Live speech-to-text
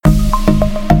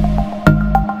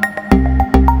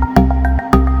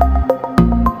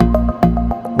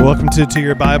to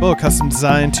Your Bible, a custom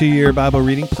designed 2-year Bible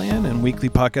reading plan and weekly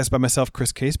podcast by myself,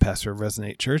 Chris Case, pastor of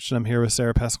Resonate Church. And I'm here with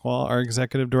Sarah Pasquale, our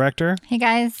executive director. Hey,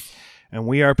 guys. And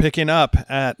we are picking up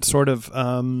at sort of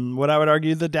what I would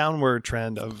argue the downward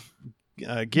trend of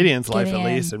Gideon's life, at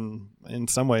least, and in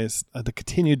some ways, the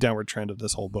continued downward trend of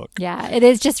this whole book. Yeah, it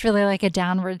is just really like a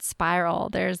downward spiral.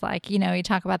 There's like, you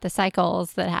talk about the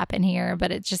cycles that happen here,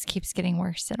 but it just keeps getting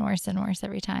worse and worse and worse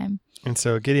every time. And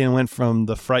so Gideon went from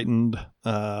the frightened,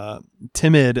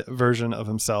 timid version of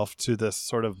himself to this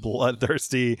sort of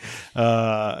bloodthirsty,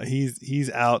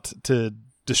 he's out to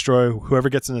destroy whoever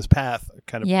gets in his path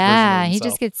kind of version of he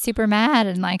himself. just gets super mad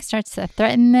and like starts to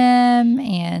threaten them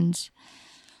and...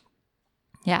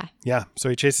 Yeah. So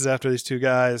he chases after these two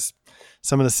guys.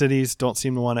 Some of the cities don't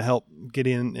seem to want to help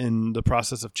Gideon in the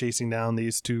process of chasing down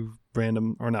these two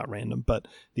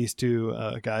these two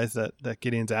guys that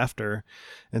Gideon's after.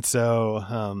 And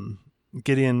so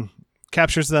Gideon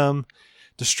captures them,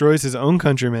 destroys his own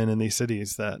countrymen in these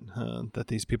cities that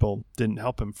these people didn't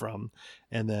help him from,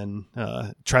 and then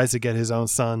tries to get his own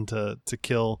son to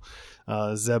kill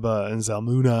Zebah and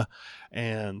Zalmunna,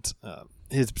 and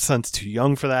his son's too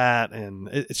young for that, and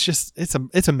it's a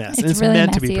mess. It's it's really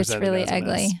meant messy. to be It's presented really as a mess.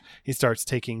 ugly. He starts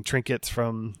taking trinkets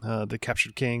from the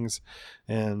captured kings,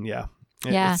 and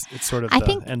it's sort of I the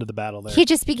think end of the battle there. He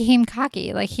just became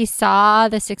cocky. Like he saw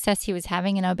the success he was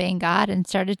having in obeying God and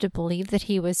started to believe that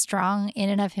he was strong in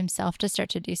and of himself to start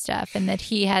to do stuff, and that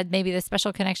he had maybe this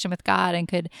special connection with God and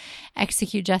could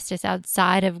execute justice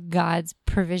outside of God's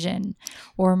provision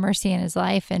or mercy in his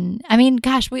life. And I mean,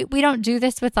 gosh, we don't do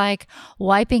this with like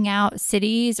wiping out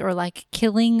cities or like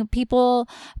killing people,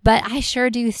 but I sure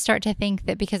do start to think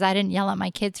that because I didn't yell at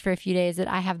my kids for a few days that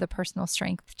I have the personal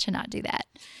strength to not do that.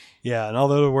 Yeah, and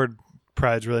although the word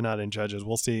pride's really not in Judges,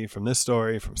 we'll see from this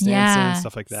story, from Samson,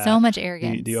 stuff like that. So much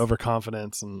arrogance. The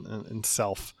overconfidence and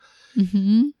self.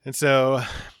 Mm-hmm. And so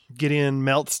Gideon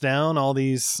melts down all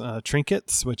these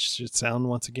trinkets, which should sound,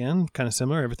 once again, kind of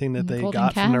similar. Everything that they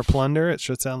got from their plunder. It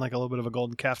should sound like a little bit of a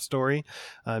golden calf story.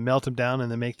 Melt them down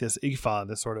and then make this ephod,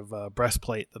 this sort of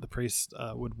breastplate that the priest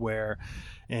would wear.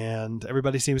 And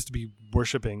everybody seems to be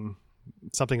worshiping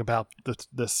something about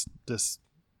this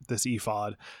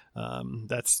ephod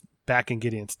that's back in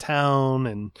Gideon's town,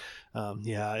 and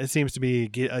it seems to be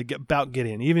about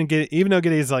Gideon. Even though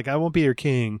Gideon's like, I won't be your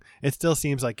king, it still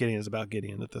seems like Gideon is about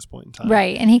Gideon at this point in time,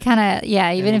 right? And he kind of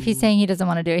even if he's saying he doesn't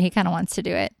want to do it, he kind of wants to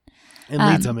do it, and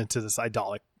leads him into this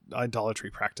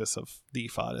idolatry practice of the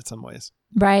ephod in some ways.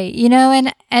 Right.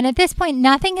 And at this point,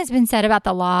 nothing has been said about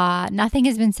the law. Nothing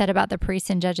has been said about the priests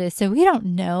and judges. So we don't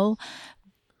know.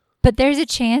 But there's a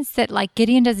chance that like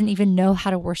Gideon doesn't even know how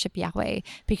to worship Yahweh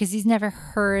because he's never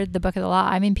heard the book of the law.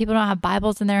 I mean, people don't have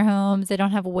Bibles in their homes. They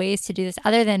don't have ways to do this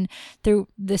other than through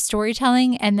the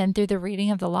storytelling and then through the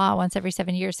reading of the law once every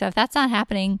 7 years. So if that's not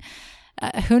happening,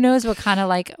 who knows what kind of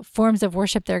like forms of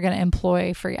worship they're going to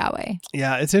employ for Yahweh.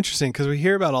 Yeah, it's interesting because we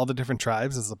hear about all the different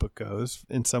tribes as the book goes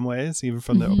in some ways, even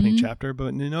from the opening chapter.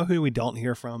 But you know who we don't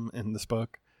hear from in this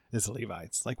book? Is the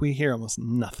Levites. Like we hear almost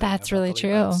nothing. That's really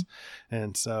true.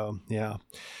 And so,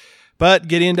 but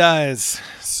Gideon dies.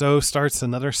 So starts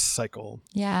another cycle.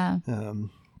 Yeah.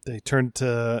 They turn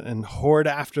to and hoard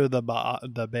after the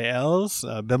Baals.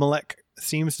 Abimelech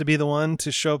seems to be the one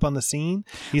to show up on the scene.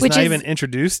 He's not even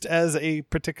introduced as a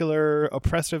particular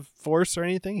oppressive force or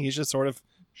anything. He just sort of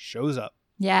shows up.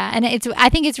 Yeah, and I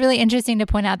think it's really interesting to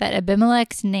point out that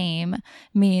Abimelech's name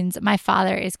means my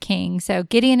father is king. So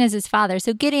Gideon is his father.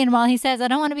 So Gideon, while he says, I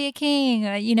don't want to be a king,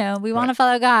 we want to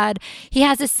follow God, he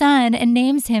has a son and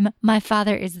names him, my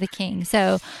father is the king.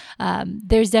 So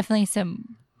there's definitely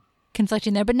some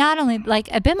conflicting there. But not only, like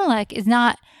Abimelech is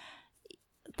a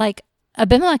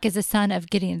son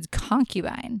of Gideon's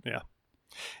concubine. Yeah.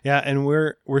 Yeah, and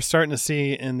we're starting to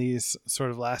see in these sort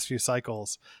of last few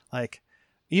cycles, like,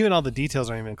 even all the details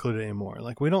aren't even included anymore.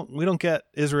 Like we don't get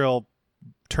Israel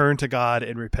turn to God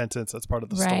in repentance. That's part of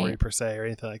the story per se, or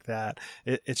anything like that.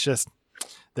 It's just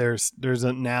there's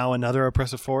now another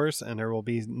oppressive force, and there will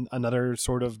be another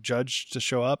sort of judge to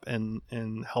show up and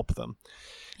help them.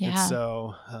 Yeah. And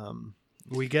so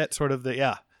we get sort of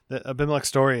the Abimelech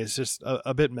story is just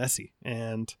a bit messy,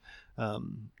 and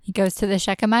he goes to the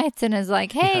Shechemites and is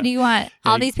like, hey, do you want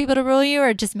all these people to rule you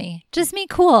or just me? Just me?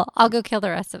 Cool. I'll go kill the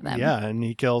rest of them. Yeah, and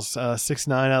he kills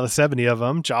 69 out of the 70 of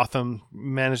them. Jotham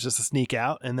manages to sneak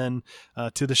out. And then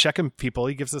to the Shechem people,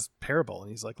 he gives this parable.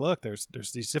 And he's like, look, there's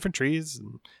these different trees,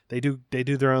 and they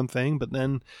do their own thing. But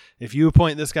then if you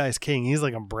appoint this guy as king, he's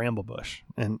like a bramble bush.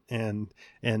 And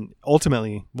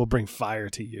ultimately will bring fire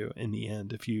to you in the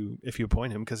end if you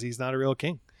appoint him, because he's not a real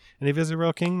king. And if he's a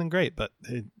real king, then great. But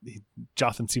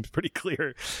Jotham seems pretty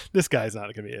clear. This guy's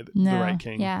not going to be the right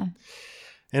king. Yeah.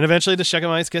 And eventually the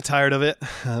Shechemites get tired of it.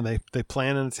 They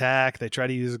plan an attack. They try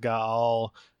to use Gaal,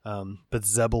 but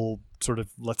Zebul sort of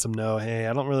lets them know, hey,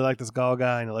 I don't really like this Gaal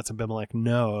guy, and it lets Abimelech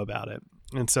know about it.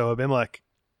 And so Abimelech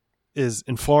is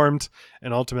informed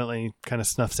and ultimately kind of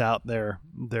snuffs out their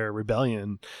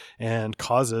rebellion and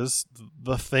causes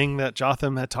the thing that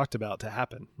Jotham had talked about to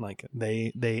happen. Like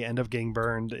they end up getting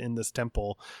burned in this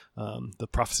temple. The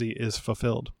prophecy is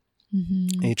fulfilled.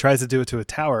 Mm-hmm. And he tries to do it to a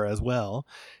tower as well.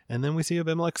 And then we see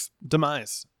Abimelech's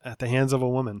demise at the hands of a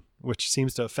woman, which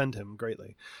seems to offend him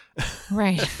greatly.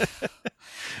 Right.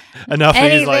 Enough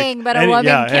that he's like, but a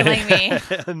woman killing me.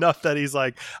 Enough that he's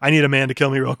like, I need a man to kill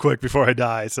me real quick before I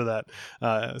die, so that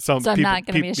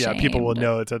people will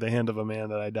know it's at the hand of a man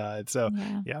that I died. So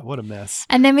yeah, what a mess.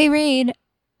 And then we read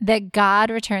that God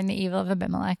returned the evil of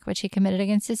Abimelech, which he committed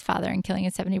against his father in killing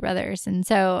his 70 brothers. And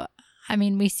so, I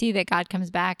mean, we see that God comes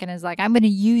back and is like, I'm going to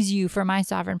use you for my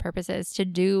sovereign purposes to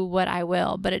do what I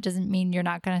will, but it doesn't mean you're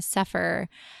not going to suffer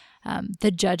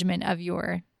the judgment of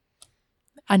your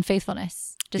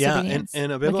unfaithfulness, disobedience. Yeah,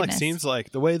 and Abimelech seems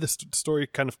like the way the story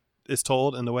kind of is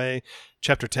told and the way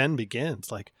chapter 10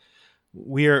 begins, like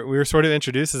we are sort of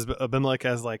introduced as Abimelech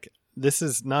as like, this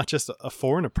is not just a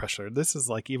foreign oppressor. This is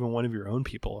like even one of your own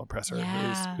people oppressor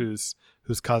who's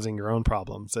causing your own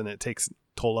problems. And it takes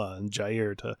Tola and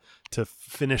Jair to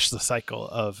finish the cycle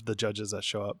of the judges that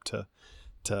show up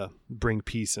to bring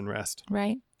peace and rest.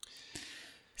 Right.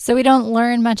 So we don't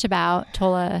learn much about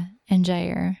Tola and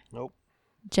Jair. Nope.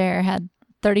 Jair had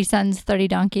 30 sons, 30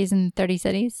 donkeys, and 30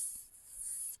 cities.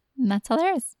 And that's all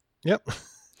there is. Yep.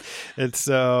 And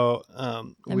so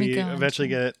we eventually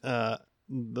get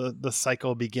the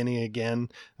cycle beginning again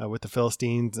with the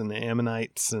Philistines and the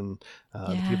Ammonites, and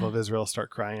the people of Israel start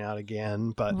crying out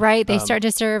again. But they start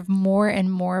to serve more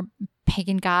and more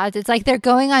pagan gods. It's like they're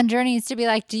going on journeys to be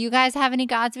like, do you guys have any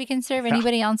gods we can serve?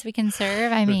 Anybody else we can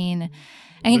serve? I mean,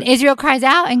 Israel cries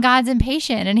out and God's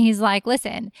impatient. And he's like,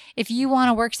 listen, if you want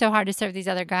to work so hard to serve these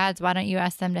other gods, why don't you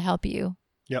ask them to help you?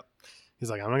 Yep. He's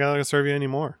like, I'm not going to serve you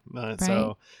anymore.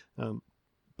 So,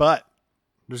 but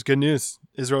there's good news.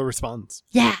 Israel responds.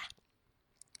 Yeah.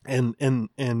 And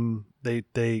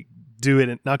they do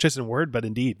it not just in word, but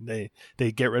in deed.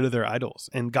 They get rid of their idols.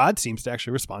 And God seems to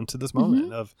actually respond to this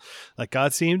moment of like,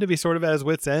 God seemed to be sort of at his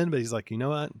wit's end, but he's like, you know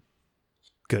what?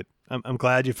 Good. I'm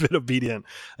glad you've been obedient.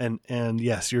 And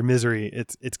yes, your misery,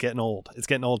 it's getting old. It's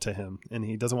getting old to him, and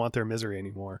he doesn't want their misery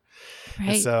anymore. Right.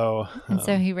 And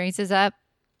so he raises up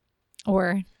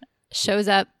or shows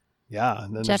up. Yeah.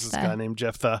 And then there's this guy named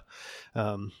Jephthah,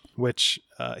 which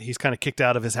he's kind of kicked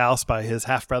out of his house by his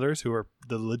half-brothers, who are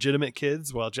the legitimate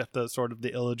kids, while Jephthah is sort of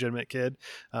the illegitimate kid.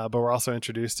 But we're also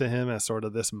introduced to him as sort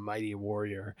of this mighty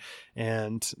warrior.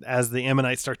 And as the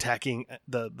Ammonites start attacking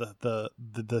the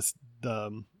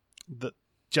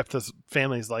Jephthah's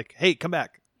family is like, hey, come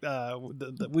back.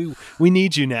 We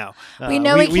need you now. We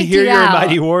hear you're a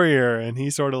mighty warrior. And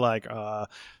he's sort of like,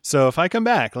 so if I come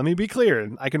back, let me be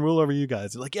clear, I can rule over you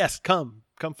guys. They're like, yes, come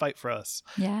fight for us.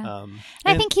 Yeah. And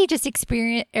I think he just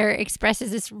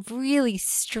expresses this really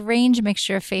strange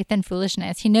mixture of faith and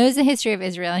foolishness. He knows the history of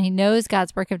Israel, and he knows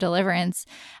God's work of deliverance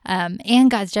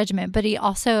and God's judgment, but he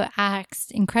also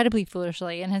acts incredibly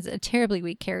foolishly and has a terribly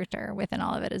weak character within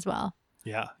all of it as well.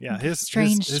 Yeah. His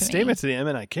statement to the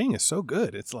Ammonite king is so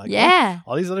good. It's like,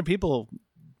 all these other people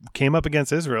came up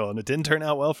against Israel, and it didn't turn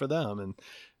out well for them. And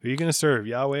who are you going to serve,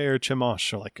 Yahweh or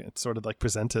Chemosh? Or like, it's sort of like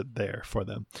presented there for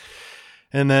them.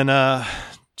 And then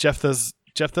Jephthah,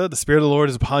 the Spirit of the Lord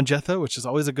is upon Jephthah, which is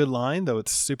always a good line, though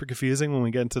it's super confusing when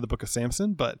we get into the book of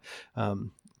Samson. But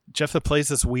Jephthah plays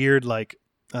this weird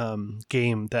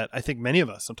game that I think many of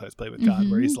us sometimes play with God,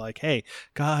 where he's like, hey,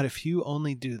 God, if you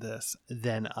only do this,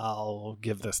 then I'll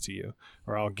give this to you,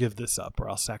 or I'll give this up, or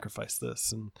I'll sacrifice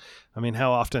this. And I mean,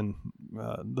 how often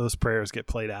those prayers get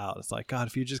played out. It's like, God,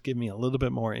 if you just give me a little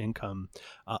bit more income,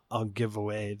 I'll give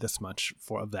away this much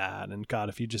of that. And God,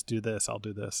 if you just do this, I'll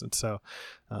do this. And so,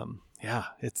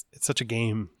 it's such a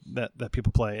game that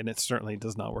people play, and it certainly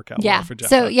does not work out well for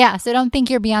Jephthah. So don't think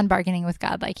you're beyond bargaining with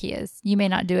God like he is. You may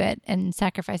not do it and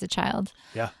sacrifice a child.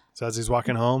 Yeah. So as he's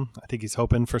walking home, I think he's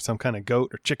hoping for some kind of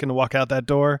goat or chicken to walk out that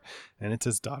door, and it's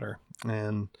his daughter.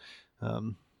 And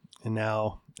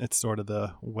now it's sort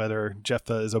of whether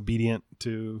Jephthah is obedient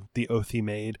to the oath he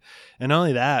made. And not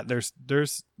only that, there's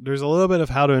a little bit of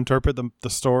how to interpret the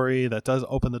story that does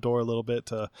open the door a little bit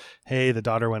to, hey, the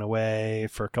daughter went away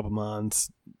for a couple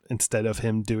months instead of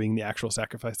him doing the actual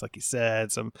sacrifice like he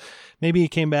said. So maybe he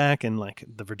came back and like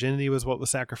the virginity was what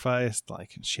was sacrificed.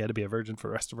 Like she had to be a virgin for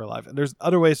the rest of her life. And there's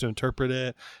other ways to interpret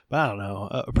it, but I don't know.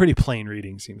 A pretty plain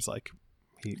reading seems like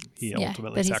he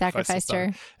ultimately sacrificed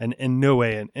her. And in no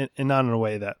way, and not in a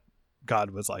way that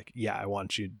God was like, yeah, I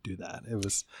want you to do that. It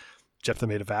was Jephthah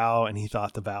made a vow, and he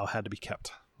thought the vow had to be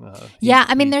kept.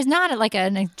 There's not like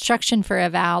an instruction for a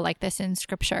vow like this in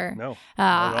Scripture. No.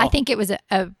 I think it was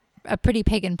a pretty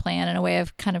pagan plan and a way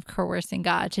of kind of coercing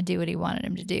God to do what he wanted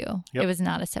him to do. Yep. It was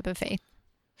not a step of faith.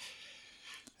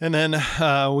 And then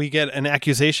we get an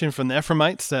accusation from the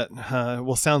Ephraimites that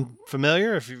will sound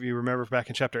familiar. If you remember back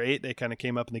in chapter 8, they kind of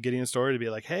came up in the Gideon story to be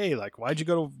like, hey, like, why'd you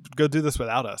go do this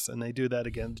without us? And they do that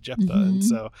again to Jephthah. Mm-hmm. And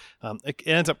so it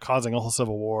ends up causing a whole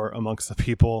civil war amongst the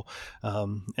people.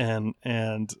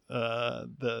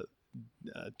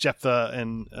 Jephthah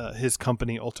and his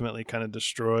company ultimately kind of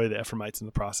destroy the Ephraimites in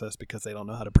the process because they don't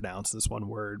know how to pronounce this one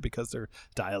word because their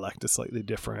dialect is slightly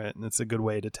different, and it's a good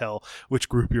way to tell which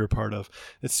group you're a part of.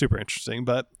 It's super interesting,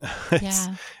 but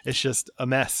it's just a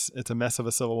mess. It's a mess of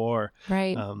a civil war.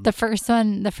 Right.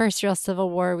 The first real civil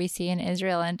war we see in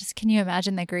Israel, and just can you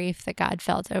imagine the grief that God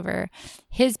felt over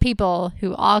his people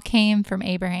who all came from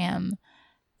Abraham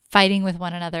fighting with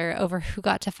one another over who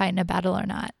got to fight in a battle or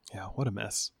not. Yeah, what a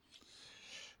mess.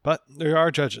 But there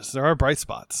are judges. There are bright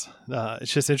spots.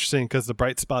 It's just interesting because the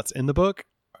bright spots in the book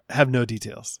have no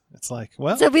details. It's like,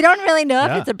 well. So we don't really know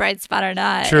if it's a bright spot or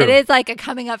not. True. It is like a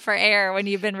coming up for air when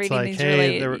you've been reading these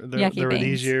really yucky there were things.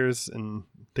 These years and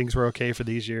things were okay for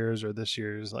these years, or this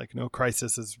year's like no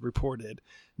crisis is reported.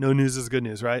 No news is good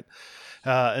news, right?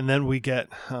 And then we get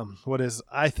what is,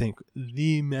 I think,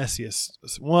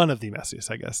 one of the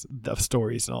messiest, I guess, of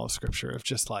stories in all of Scripture of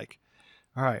just like,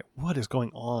 all right, what is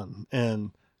going on?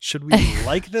 And should we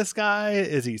like this guy?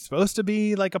 Is he supposed to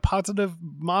be like a positive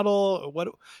model?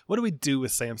 What do we do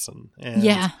with Samson? And,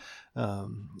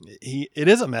 it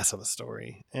is a mess of a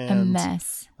story. And, a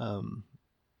mess.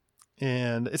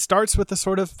 And it starts with a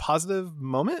sort of positive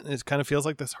moment. It kind of feels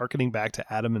like this harkening back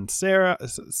to Adam and Sarah,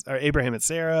 or Abraham and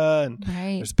Sarah, and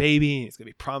there's baby. It's gonna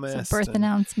be promised. It's a birth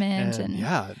announcement, and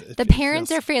the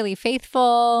parents are fairly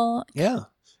faithful. Yeah.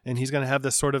 And he's going to have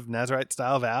this sort of Nazirite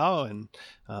style vow, and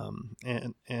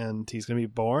he's going to be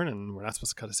born, and we're not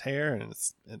supposed to cut his hair, and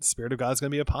the Spirit of God's going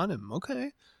to be upon him.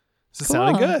 Okay. This is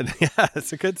sounding good. Yeah,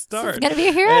 it's a good start. It's going to be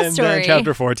a hero story. And then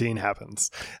chapter 14 happens.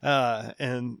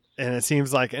 And it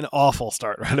seems like an awful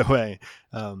start right away.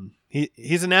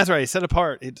 He's a Nazirite, set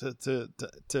apart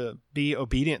to be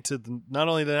obedient to not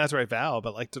only the Nazirite vow,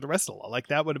 but like to the rest of the law. Like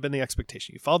that would have been the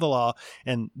expectation. You follow the law,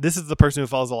 and this is the person who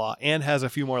follows the law and has a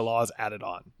few more laws added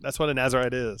on. That's what a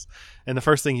Nazirite is. And the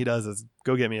first thing he does is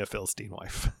go get me a Philistine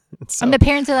wife. And the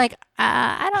parents are like,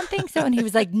 I don't think so. And he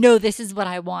was like, no, this is what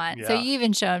I want. Yeah. So you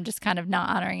even show him just kind of not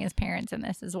honoring his parents in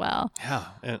this as well. Yeah.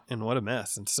 And what a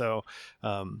mess. And so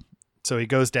he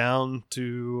goes down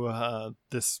to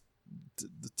this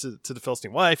to the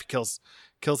Philistine wife. He kills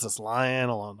this lion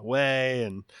along the way,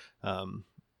 and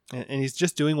he's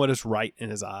just doing what is right in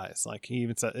his eyes. Like he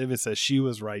even says she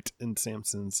was right in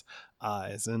Samson's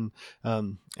eyes. And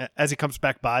as he comes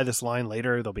back by this line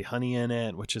later, there'll be honey in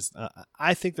it, which is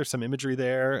I think there's some imagery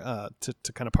there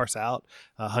to kind of parse out.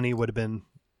 Honey would have been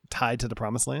tied to the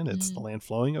promised land. It's the land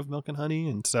flowing of milk and honey.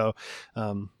 And so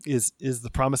is the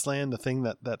promised land the thing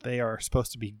that they are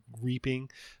supposed to be reaping,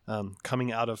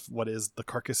 coming out of what is the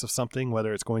carcass of something,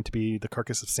 whether it's going to be the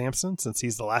carcass of Samson, since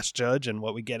he's the last judge, and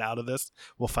what we get out of this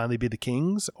will finally be the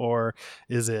kings, or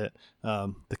is it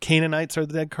the Canaanites are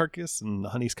the dead carcass and the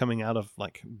honey's coming out of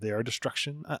like their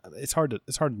destruction? It's hard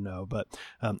to know, but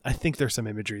I think there's some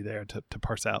imagery there to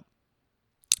parse out.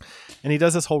 And he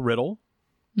does this whole riddle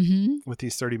with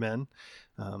these 30 men,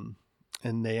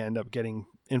 and they end up getting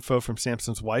info from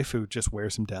Samson's wife, who just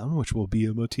wears him down, which will be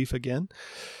a motif again.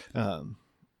 And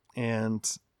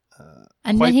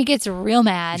then he gets real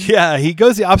mad. Yeah, he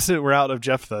goes the opposite route of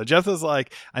Jephthah. Jephthah's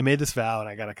like, I made this vow and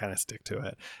I got to kind of stick to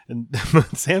it. And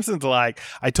Samson's like,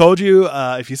 I told you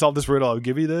if you solve this riddle, I'll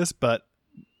give you this, but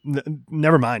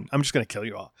never mind. I'm just going to kill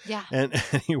you all. Yeah. And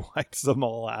he wipes them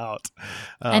all out.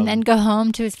 And then go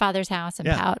home to his father's house and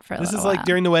pout for a little while. This is like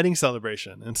during the wedding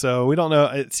celebration. And so we don't know.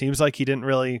 It seems like he didn't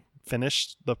really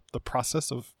finish the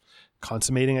process of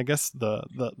consummating, I guess, the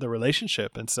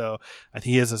relationship. And so I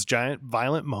think he has this giant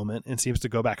violent moment and seems to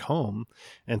go back home.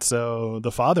 And so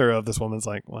the father of this woman's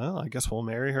like, well, I guess we'll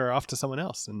marry her off to someone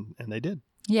else. And they did.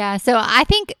 Yeah. So I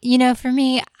think, for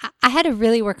me, I had to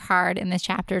really work hard in this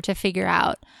chapter to figure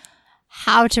out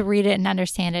how to read it and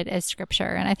understand it as Scripture.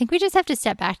 And I think we just have to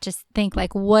step back to think,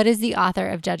 like, what is the author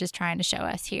of Judges trying to show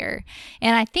us here?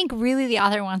 And I think really the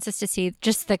author wants us to see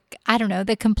just the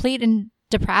complete and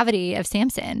depravity of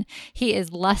Samson. He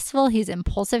is lustful, he's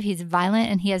impulsive, he's violent,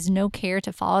 and he has no care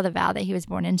to follow the vow that he was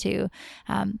born into.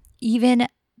 Even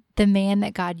the man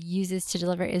that God uses to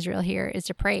deliver Israel here is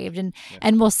depraved.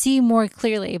 And we'll see more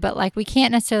clearly, but like we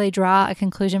can't necessarily draw a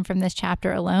conclusion from this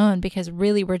chapter alone, because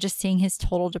really we're just seeing his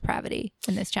total depravity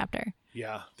in this chapter.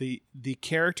 Yeah. The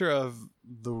character of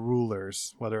the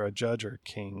rulers, whether a judge or a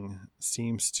king,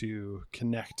 seems to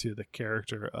connect to the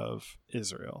character of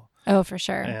Israel. Oh, for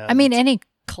sure. I mean, any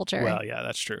culture. Well, yeah,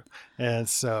 that's true. And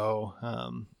so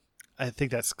I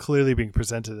think that's clearly being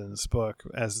presented in this book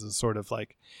as a sort of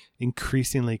like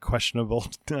increasingly questionable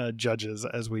judges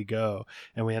as we go.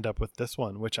 And we end up with this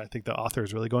one, which I think the author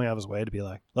is really going out of his way to be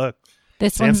like, look,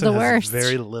 this Samson one's the has worst.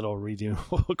 Very little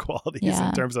redeemable qualities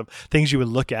in terms of things you would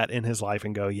look at in his life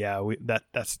and go, yeah,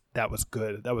 that was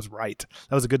good. That was right.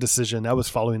 That was a good decision. That was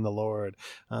following the Lord.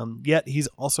 Yet he's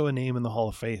also a name in the Hall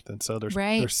of Faith. And so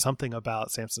there's something about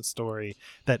Samson's story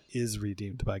that is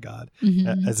redeemed by God,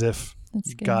 as if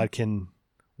God can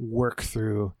work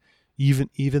through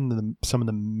even some of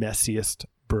the messiest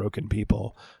broken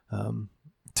people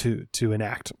to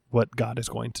enact what God is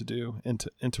going to do and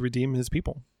to redeem his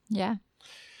people. Yeah.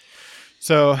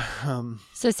 So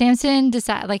Samson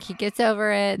decides, like, he gets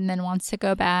over it and then wants to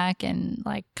go back and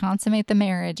like consummate the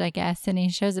marriage, I guess. And he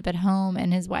shows up at home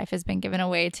and his wife has been given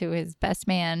away to his best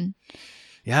man.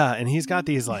 Yeah. And he's got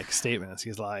these like statements.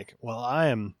 He's like, well, I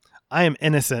am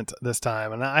innocent this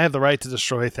time and I have the right to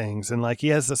destroy things. And like, he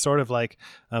has this sort of like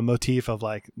a motif of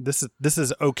like, this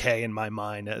is okay in my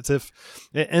mind. It's if,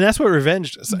 and that's what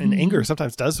revenge and anger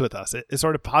sometimes does with us. It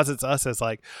sort of posits us as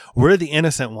like, we're the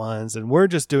innocent ones and we're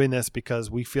just doing this because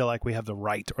we feel like we have the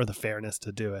right or the fairness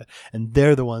to do it. And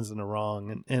they're the ones in the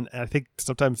wrong. And I think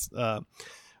sometimes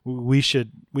we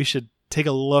should take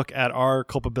a look at our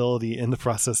culpability in the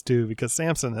process too, because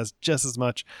Samson has just as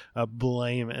much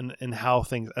blame in how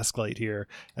things escalate here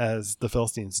as the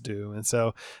Philistines do. And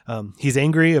so he's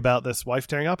angry about this wife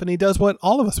tearing up, and he does what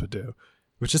all of us would do,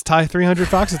 which is tie 300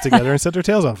 foxes together and set their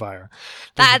tails on fire.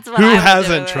 That's what Who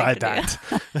hasn't tried that?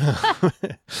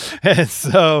 And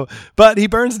so, but he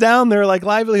burns down their like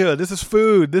livelihood. This is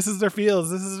food. This is their fields.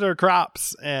 This is their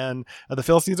crops. And the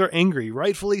Philistines are angry,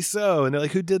 rightfully so. And they're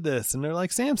like, who did this? And they're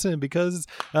like, Samson, because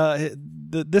the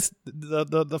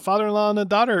father-in-law and the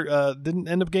daughter didn't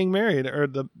end up getting married, or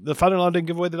the father-in-law didn't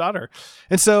give away the daughter.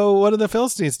 And so what do the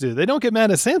Philistines do? They don't get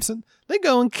mad at Samson. They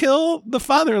go and kill the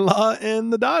father-in-law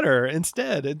and the daughter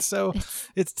instead. And so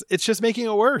it's just making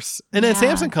it worse. And then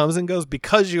Samson comes and goes,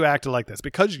 because you acted like this,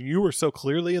 because you were so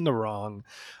clearly in the wrong,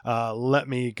 let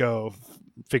me go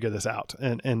figure this out.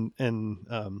 And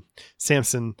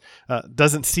Samson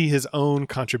doesn't see his own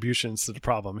contributions to the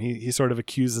problem. He sort of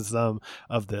accuses them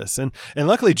of this. And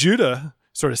luckily Judah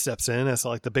sort of steps in as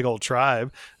like the big old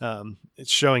tribe. It's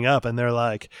showing up and they're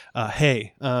like,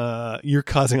 hey, you're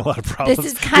causing a lot of problems.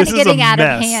 This is kind of getting out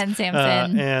of hand,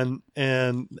 Samson.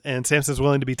 And Samson's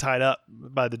willing to be tied up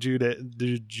by the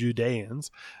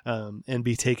Judeans and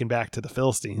be taken back to the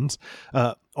Philistines,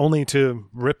 only to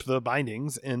rip the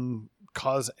bindings and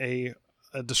cause a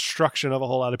destruction of a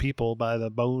whole lot of people by the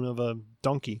bone of a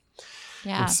donkey.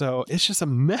 Yeah. And so it's just a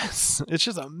mess. It's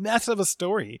just a mess of a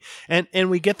story. And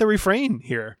we get the refrain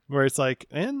here where it's like,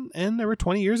 and there were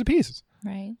 20 years apiece.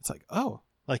 Right. It's like, oh,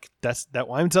 like that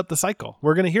winds up the cycle.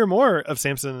 We're going to hear more of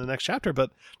Samson in the next chapter,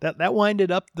 but that winded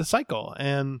up the cycle.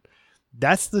 And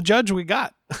that's the judge we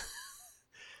got.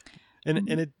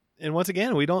 And once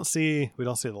again, we don't see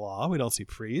the law. We don't see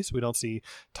priests. We don't see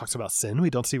talks about sin. We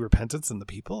don't see repentance in the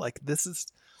people. Like, this is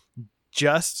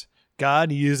just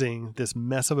God using this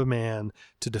mess of a man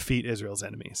to defeat Israel's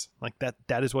enemies. Like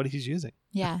that is what he's using.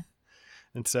 Yeah.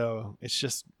 And so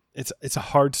it's a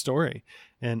hard story.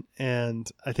 And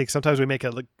I think sometimes we make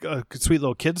a sweet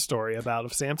little kid story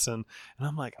of Samson. And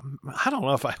I'm like, I don't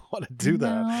know if I want to do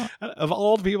that. Of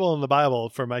all the people in the Bible,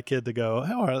 for my kid to go,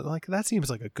 oh, like that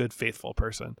seems like a good, faithful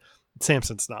person.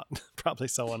 Samson's not probably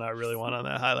someone I really want on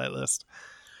that highlight list.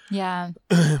 Yeah.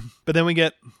 But then we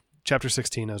get chapter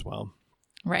 16 as well.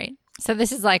 Right. So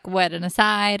this is like what, an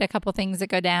aside, a couple things that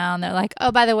go down. They're like,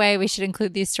 oh, by the way, we should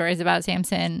include these stories about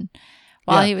Samson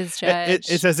while he was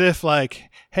judged. It's as if like,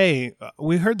 hey,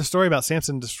 we heard the story about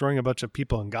Samson destroying a bunch of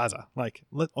people in Gaza. Like,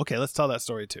 let's tell that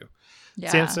story too.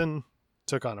 Yeah. Samson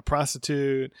took on a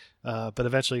prostitute, but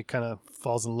eventually kind of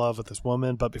falls in love with this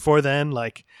woman. But before then,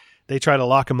 like, they try to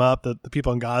lock him up, the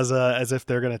people in Gaza, as if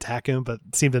they're going to attack him, but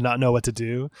seem to not know what to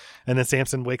do. And then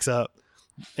Samson wakes up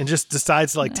and just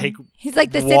decides to like take. He's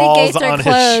like, the city gates are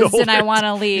closed and I want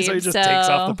to leave. So he just takes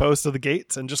off the posts of the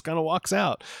gates and just kind of walks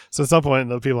out. So at some point,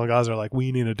 the people in Gaza are like,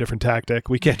 we need a different tactic.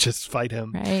 We can't just fight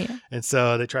him. Right. And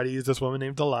so they try to use this woman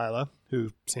named Delilah,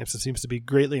 who Samson seems to be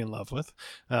greatly in love with.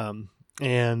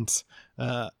 and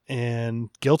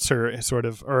guilts her sort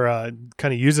of, or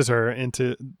kind of uses her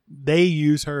they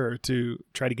use her to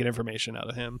try to get information out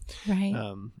of him. Right.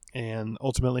 And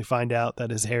ultimately find out that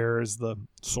his hair is the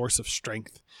source of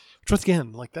strength, which once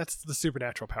again, like that's the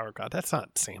supernatural power of God. That's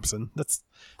not Samson. That's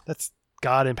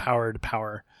God empowered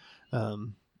power.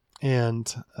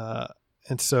 And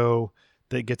so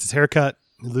they gets his hair cut,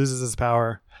 he loses his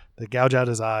power, they gouge out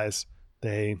his eyes,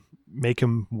 they make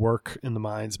him work in the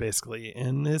mines basically,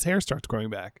 and his hair starts growing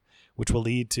back, which will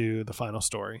lead to the final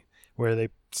story where they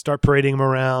start parading him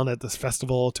around at this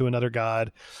festival to another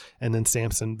god. And then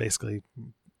Samson basically,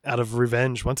 out of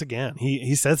revenge, once again,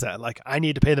 he says that, like, I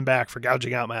need to pay them back for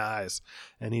gouging out my eyes.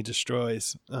 And he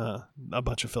destroys a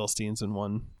bunch of Philistines in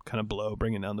one kind of blow,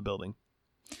 bringing down the building.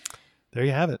 There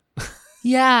you have it.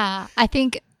 Yeah, I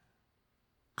think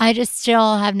I just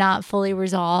still have not fully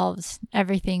resolved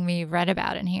everything we've read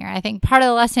about in here. I think part of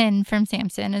the lesson from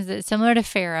Samson is that, similar to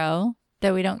Pharaoh,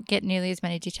 though we don't get nearly as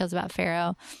many details about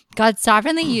Pharaoh, God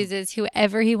sovereignly uses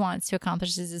whoever he wants to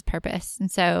accomplish his purpose. And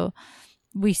so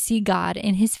we see God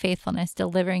in his faithfulness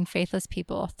delivering faithless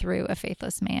people through a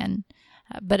faithless man.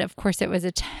 But of course, it was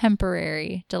a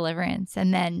temporary deliverance.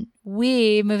 And then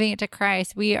we, moving it to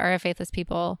Christ, we are a faithless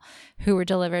people who were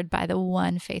delivered by the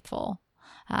one faithful,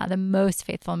 the most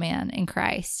faithful man in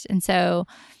Christ. And so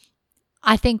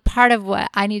I think part of what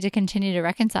I need to continue to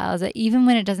reconcile is that even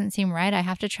when it doesn't seem right, I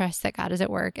have to trust that God is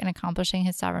at work in accomplishing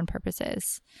his sovereign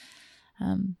purposes.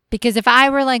 Because if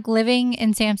I were like living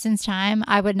in Samson's time,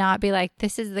 I would not be like,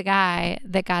 this is the guy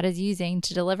that God is using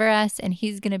to deliver us, and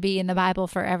he's going to be in the Bible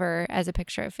forever as a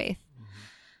picture of faith.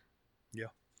 Mm-hmm.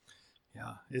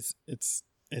 Yeah. It's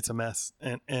a mess.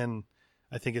 And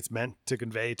I think it's meant to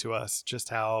convey to us just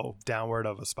how downward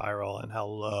of a spiral and how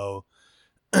low,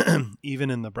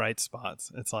 even in the bright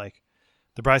spots. It's like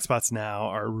the bright spots now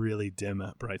are really dim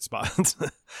bright spots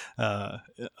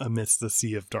amidst the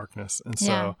sea of darkness. And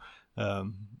so,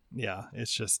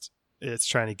 it's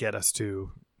trying to get us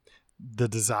to the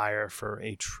desire for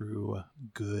a true,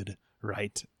 good,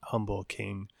 right, humble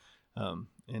king.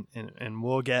 And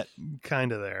we'll get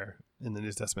kind of there in the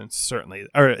New Testament, certainly,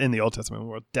 or in the Old Testament.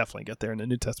 We'll definitely get there in the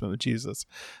New Testament with Jesus.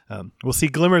 We'll see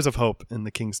glimmers of hope in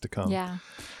the kings to come. Yeah.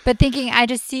 But I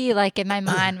just see, like, in my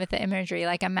mind with the imagery,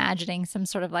 like imagining some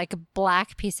sort of like a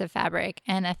black piece of fabric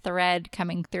and a thread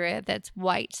coming through it that's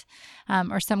white,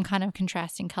 or some kind of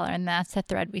contrasting color. And that's the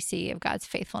thread we see of God's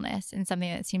faithfulness in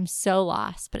something that seems so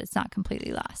lost, but it's not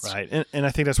completely lost. Right. And I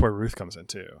think that's where Ruth comes in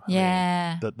too.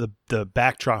 Yeah. I mean, the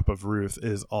backdrop of Ruth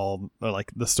is all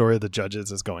like the story of the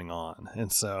judges is going on.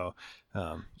 And so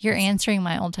you're answering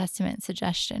my Old Testament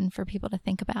suggestion for people to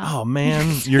think about. Oh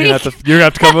man, you're gonna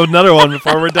have to come up with another one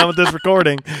before we're done with this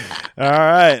recording. All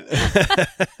right.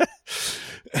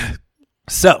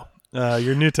 So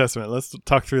your New Testament, let's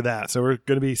talk through that. So we're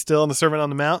going to be still on the Sermon on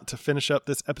the Mount to finish up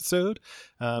this episode,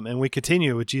 and we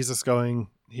continue with Jesus going,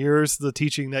 here's the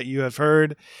teaching that you have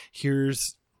heard,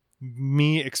 here's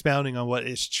me expounding on what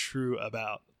is true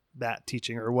about that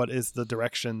teaching, or what is the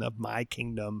direction of my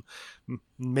kingdom,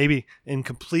 maybe in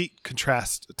complete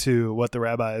contrast to what the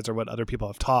rabbis or what other people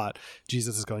have taught.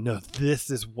 Jesus is going, no, this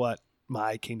is what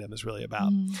my kingdom is really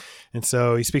about. And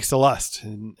so he speaks to lust,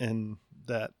 and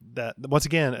that once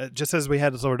again, just as we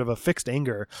had sort of a fixed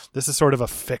anger, this is sort of a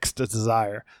fixed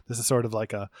desire. This is sort of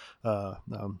like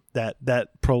that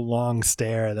prolonged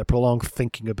stare, that prolonged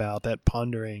thinking about, that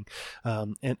pondering,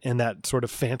 and that sort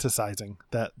of fantasizing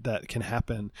that can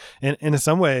happen. And in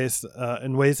some ways,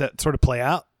 in ways that sort of play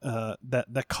out,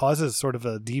 that causes sort of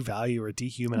a devalue or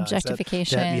dehumanize,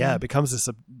 objectification. It becomes this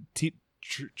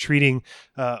treating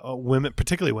women,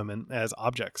 particularly women, as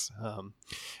objects.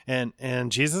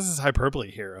 And Jesus is hyperbole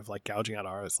here of like gouging out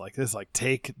ours, like this, like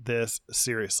take this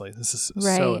seriously. This is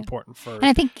so important for. And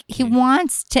I think he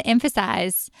wants to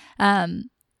emphasize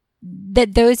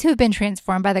that those who have been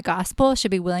transformed by the gospel should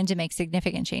be willing to make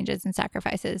significant changes and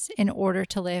sacrifices in order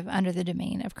to live under the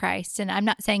domain of Christ. And I'm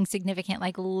not saying significant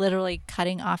like literally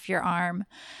cutting off your arm,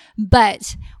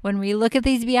 but when we look at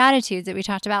these Beatitudes that we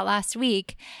talked about last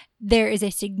week, there is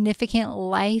a significant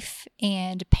life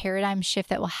and paradigm shift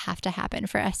that will have to happen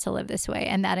for us to live this way.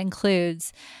 And that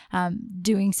includes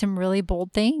doing some really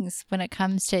bold things when it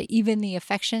comes to even the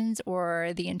affections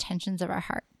or the intentions of our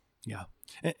heart. Yeah.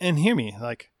 And hear me,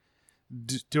 like,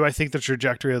 do I think the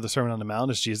trajectory of the Sermon on the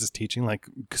Mount is Jesus teaching, like,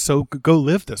 so go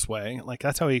live this way? Like,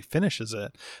 that's how he finishes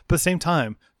it. But at the same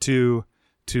time, to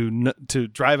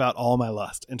drive out all my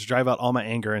lust and to drive out all my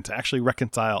anger and to actually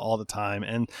reconcile all the time.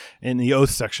 And in the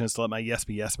oath section is to let my yes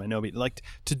be yes, my no be, like,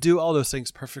 to do all those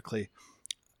things perfectly.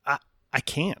 I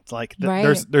can't. Like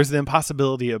there's the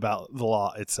impossibility about the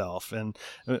law itself, and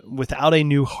without a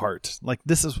new heart, like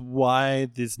this is why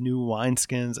these new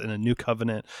wineskins and a new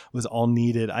covenant was all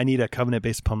needed. I need a covenant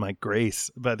based upon my grace,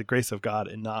 by the grace of God,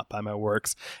 and not by my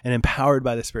works, and empowered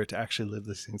by the Spirit to actually live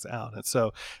these things out. And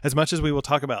so, as much as we will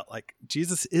talk about, like,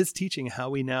 Jesus is teaching how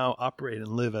we now operate and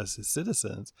live as his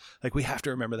citizens, like, we have to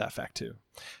remember that fact too.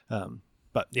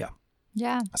 But yeah.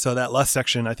 Yeah. So that lust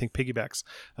section, I think, piggybacks,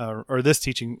 or this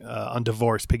teaching on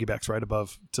divorce piggybacks right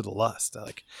above to the lust.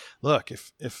 Like, look,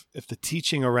 if the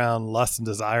teaching around lust and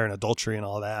desire and adultery and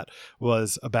all that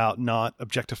was about not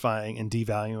objectifying and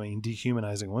devaluing and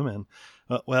dehumanizing women,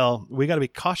 well, we got to be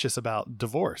cautious about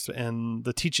divorce. And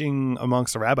the teaching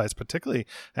amongst the rabbis, particularly,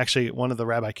 actually, one of the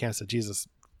rabbi camps that Jesus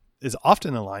is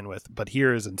often in line with, but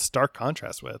here is in stark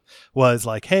contrast with, was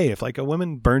like, hey, if like a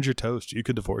woman burns your toast, you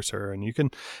could divorce her, and you can,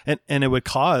 and it would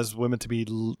cause women to be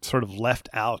sort of left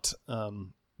out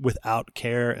without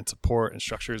care and support and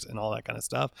structures and all that kind of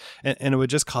stuff, and it would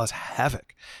just cause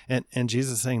havoc. And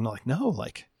Jesus is saying, like, no,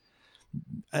 like,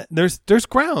 there's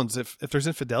grounds if there's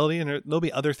infidelity, and there'll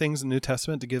be other things in the New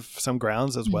Testament to give some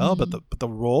grounds as well. But the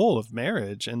role of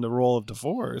marriage and the role of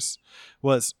divorce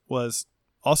was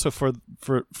also for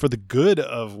the good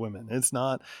of women. It's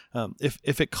not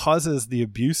if it causes the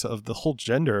abuse of the whole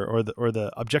gender or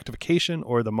the objectification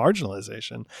or the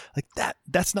marginalization, like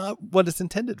that's not what it's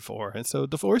intended for. And so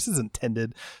divorce is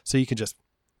intended so you can just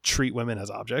treat women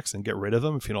as objects and get rid of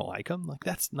them if you don't like them. Like,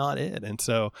 that's not it. And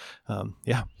so,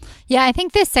 yeah, I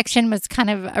think this section was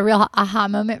kind of a real aha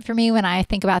moment for me when I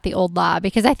think about the old law,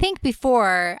 because I think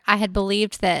before I had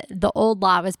believed that the old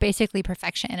law was basically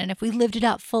perfection, and if we lived it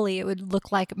out fully, it would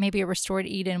look like maybe a restored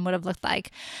Eden would have looked like.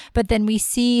 But then we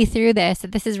see through this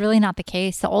that this is really not the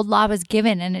case. The old law was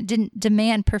given and it didn't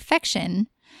demand perfection.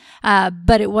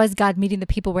 But it was God meeting the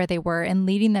people where they were and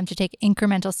leading them to take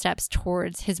incremental steps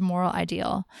towards his moral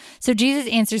ideal. So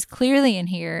Jesus answers clearly in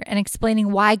here and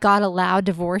explaining why God allowed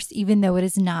divorce, even though it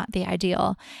is not the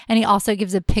ideal. And he also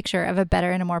gives a picture of a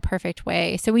better and a more perfect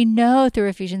way. So we know through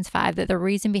Ephesians 5 that the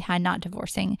reason behind not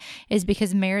divorcing is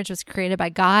because marriage was created by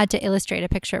God to illustrate a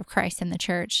picture of Christ in the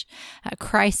church.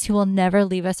 Christ who will never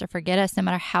leave us or forget us no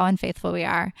matter how unfaithful we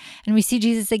are. And we see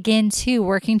Jesus again too,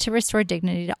 working to restore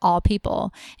dignity to all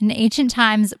people. In ancient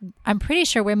times, I'm pretty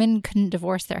sure women couldn't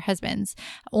divorce their husbands.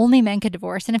 Only men could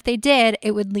divorce. And if they did,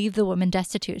 it would leave the woman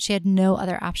destitute. She had no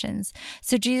other options.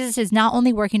 So Jesus is not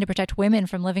only working to protect women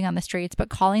from living on the streets, but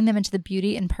calling them into the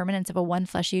beauty and permanence of a one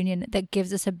flesh union that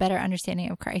gives us a better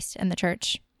understanding of Christ and the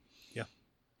church. Yeah.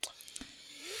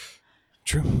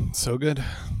 True. So good.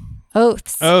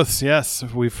 Oaths, yes.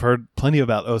 We've heard plenty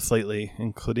about oaths lately,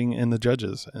 including in the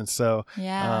Judges. And so,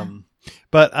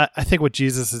 but I think what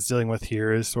Jesus is dealing with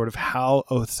here is sort of how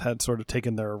oaths had sort of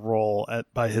taken their role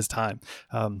by his time.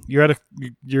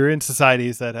 You're in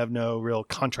societies that have no real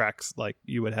contracts like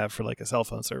you would have for like a cell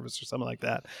phone service or something like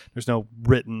that. There's no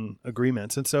written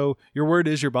agreements. And so your word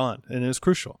is your bond, and it's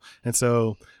crucial. And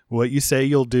so what you say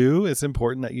you'll do, it's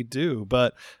important that you do.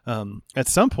 But at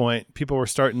some point, people were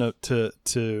starting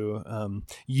to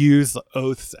use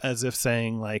oaths as if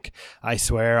saying, like, I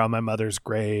swear on my mother's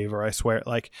grave, or I swear,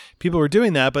 like, people were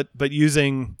doing that, but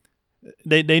using,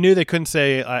 they knew they couldn't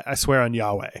say, I swear on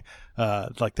Yahweh.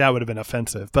 Like, that would have been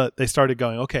offensive. But they started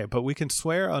going, okay, but we can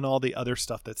swear on all the other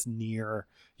stuff that's near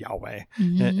Yahweh.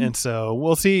 Mm-hmm. And so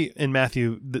we'll see in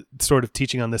Matthew sort of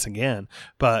teaching on this again,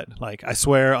 but like, I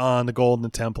swear on the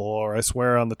golden temple, or I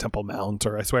swear on the Temple Mount,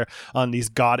 or I swear on these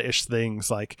God-ish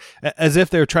things, like as if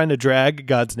they're trying to drag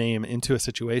God's name into a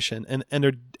situation,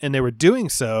 and they were doing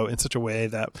so in such a way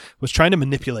that was trying to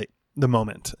manipulate the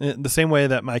moment, in the same way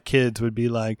that my kids would be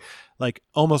like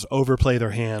almost overplay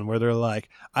their hand, where they're like,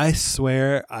 I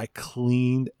swear I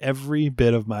cleaned every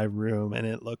bit of my room and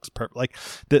it looks perfect. Like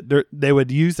they would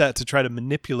use that to try to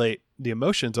manipulate the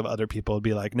emotions of other people. It'd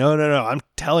be like, no, I'm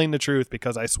telling the truth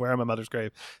because I swear on my mother's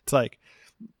grave. It's like,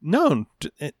 no,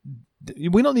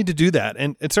 we don't need to do that.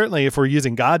 And certainly if we're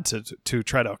using God to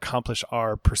try to accomplish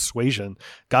our persuasion,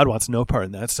 God wants no part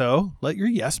in that. So let your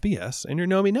yes be yes and your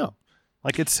no be no.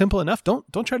 Like, it's simple enough. Don't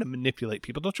try to manipulate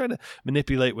people. Don't try to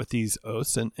manipulate with these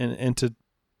oaths, and to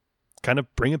kind of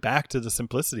bring it back to the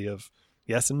simplicity of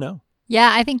yes and no.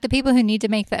 Yeah, I think the people who need to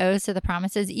make the oaths or the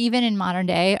promises, even in modern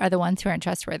day, are the ones who aren't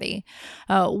trustworthy.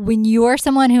 When you're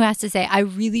someone who has to say, I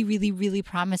really, really, really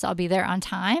promise I'll be there on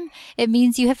time, it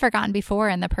means you have forgotten before,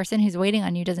 and the person who's waiting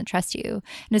on you doesn't trust you.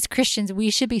 And as Christians, we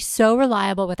should be so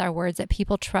reliable with our words that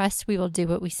people trust we will do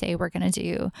what we say we're going to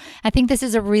do. I think this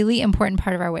is a really important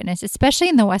part of our witness, especially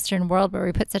in the Western world where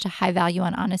we put such a high value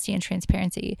on honesty and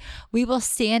transparency. We will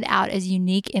stand out as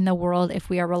unique in the world if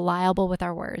we are reliable with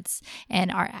our words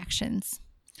and our actions.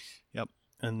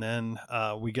 And then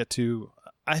we get to,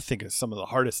 I think, it's some of the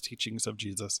hardest teachings of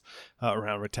Jesus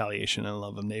around retaliation and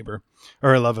love of neighbor,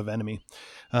 or love of enemy.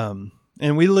 And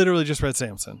we literally just read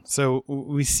Samson. So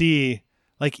we see,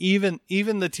 like, even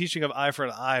the teaching of eye for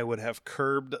an eye would have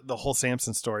curbed the whole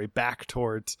Samson story back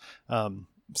towards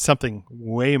something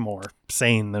way more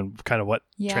sane than kind of what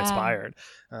transpired.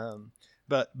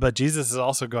 But Jesus is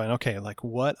also going, okay, like,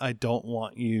 what I don't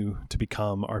want you to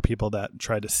become are people that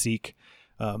try to seek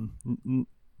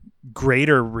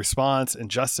greater response and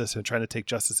justice and trying to take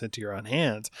justice into your own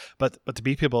hands, but to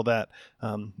be people that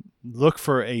look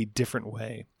for a different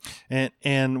way.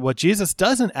 And what Jesus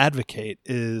doesn't advocate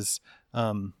is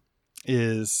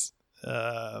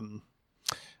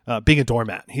being a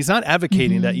doormat. He's not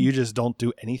advocating that you just don't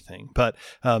do anything. But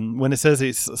when it says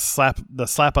he slap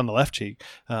on the left cheek,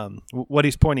 what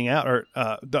he's pointing out, or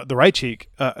the right cheek,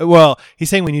 he's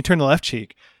saying when you turn the left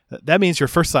cheek, that means your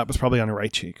first slap was probably on your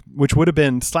right cheek, which would have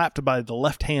been slapped by the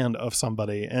left hand of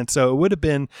somebody. And so it would have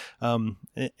been an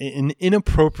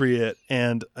inappropriate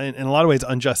and in a lot of ways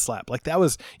unjust slap. Like, that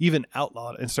was even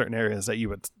outlawed in certain areas, that you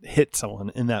would hit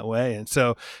someone in that way. And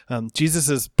so Jesus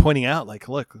is pointing out, like,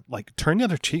 look, like, turn the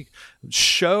other cheek,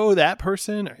 show that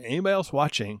person or anybody else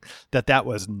watching that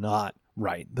was not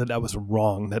right, that was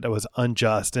wrong, that was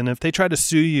unjust. And if they try to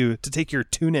sue you to take your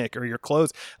tunic or your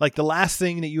clothes, like the last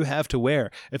thing that you have to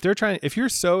wear, if you're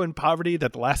so in poverty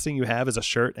that the last thing you have is a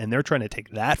shirt and they're trying to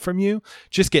take that from you,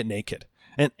 just get naked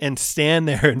and stand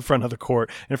there in front of the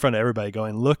court, in front of everybody,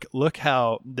 going, look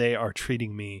how they are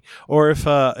treating me. Or if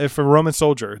a Roman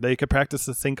soldier, they could practice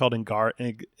this thing called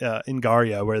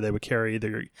Ingaria, where they would carry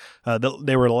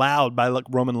they were allowed by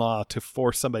Roman law to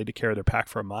force somebody to carry their pack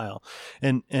for a mile.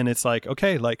 And it's like,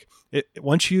 okay, like,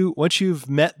 once you've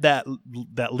met that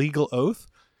legal oath,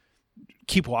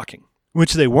 keep walking,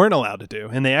 which they weren't allowed to do.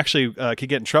 And they actually could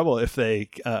get in trouble if they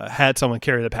had someone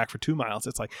carry the pack for 2 miles.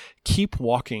 It's like, keep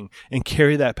walking and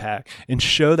carry that pack and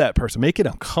show that person, make it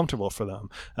uncomfortable for them,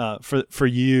 for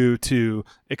you to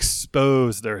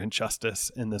expose their injustice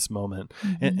in this moment.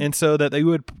 And so that they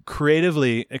would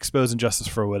creatively expose injustice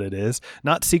for what it is,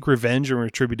 not seek revenge or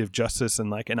retributive justice in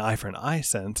like an eye for an eye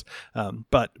sense,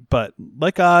 but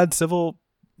like God,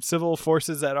 civil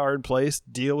forces that are in place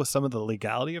deal with some of the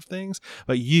legality of things.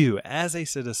 But you, as a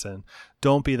citizen,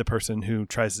 don't be the person who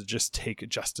tries to just take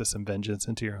justice and vengeance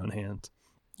into your own hands.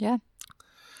 Yeah.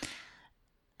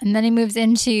 And then he moves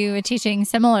into a teaching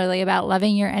similarly about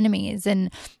loving your enemies.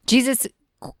 And Jesus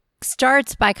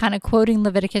starts by kind of quoting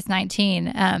Leviticus 19.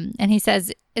 And he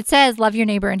says, it says, love your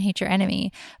neighbor and hate your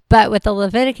enemy. But what the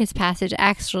Leviticus passage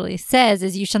actually says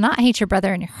is, you shall not hate your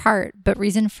brother in your heart, but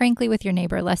reason frankly with your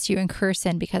neighbor, lest you incur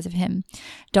sin because of him.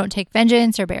 Don't take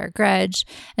vengeance or bear a grudge.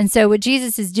 And so what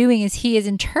Jesus is doing is he is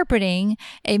interpreting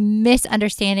a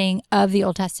misunderstanding of the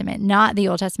Old Testament, not the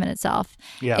Old Testament itself.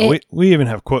 Yeah, we even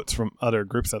have quotes from other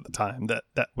groups at the time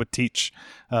that would teach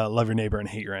love your neighbor and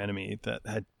hate your enemy, that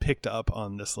had picked up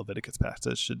on this Leviticus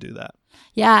passage to do that.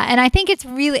 Yeah, and I think it's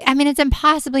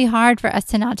impossibly hard for us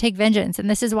to not take vengeance. And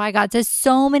this is why God says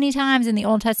so many times in the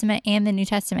Old Testament and the New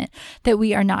Testament that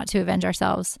we are not to avenge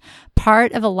ourselves.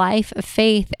 Part of a life of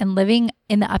faith and living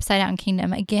in the upside down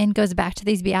kingdom, again, goes back to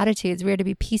these Beatitudes. We are to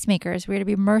be peacemakers. We are to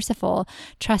be merciful,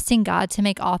 trusting God to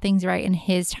make all things right in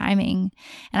his timing.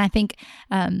 And I think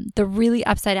the really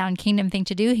upside down kingdom thing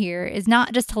to do here is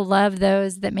not just to love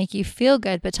those that make you feel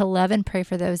good, but to love and pray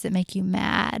for those that make you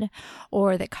mad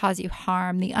or that cause you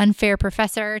harm. The unfair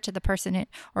professor to the person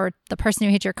who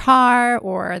hit your car,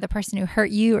 or the person who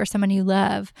hurt you, or someone you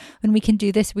love. When we can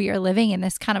do this, we are living in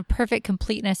this kind of perfect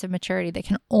completeness of maturity that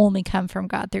can only come from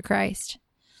God through Christ.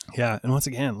 Yeah. And once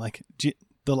again, like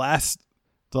the last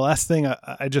thing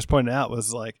I just pointed out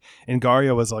was like,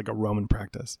 Ingaria was like a Roman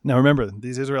practice. Now remember,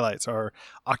 these Israelites are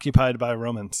occupied by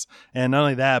Romans. And not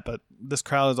only that, but this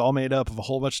crowd is all made up of a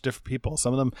whole bunch of different people.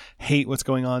 Some of them hate what's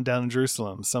going on down in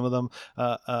Jerusalem. Some of them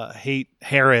hate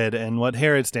Herod and what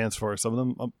Herod stands for. Some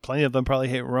of them, plenty of them probably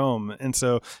hate Rome. And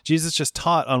so Jesus just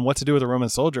taught on what to do with a Roman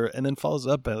soldier, and then follows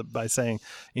up by saying,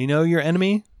 your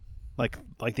enemy, like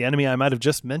the enemy I might have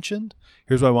just mentioned,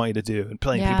 here's what I want you to do. And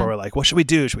plenty of people are like, what should we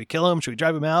do? Should we kill him? Should we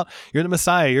drive him out? You're the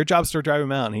Messiah. Your job's to drive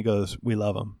him out. And he goes, we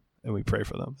love them and we pray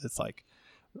for them. It's like,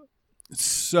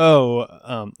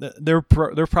 so they're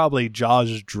probably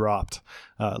jaws dropped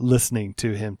listening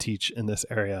to him teach in this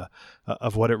area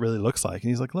of what it really looks like. And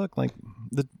he's like, look, like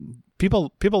the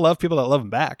people love people that love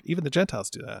them back. Even the Gentiles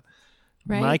do that.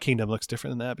 Right. My kingdom looks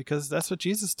different than that, because that's what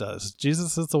Jesus does.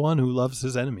 Jesus is the one who loves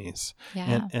his enemies.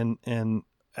 Yeah. And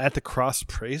at the cross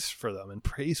prays for them and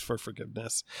prays for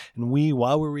forgiveness. And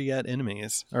while we yet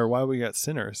enemies, or while we yet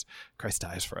sinners, Christ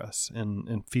dies for us.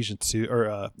 And Ephesians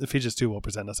 2 will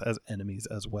present us as enemies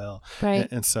as well. Right.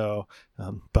 And so,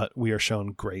 but we are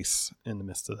shown grace in the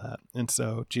midst of that. And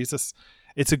so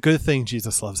it's a good thing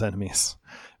Jesus loves enemies,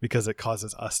 because it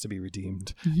causes us to be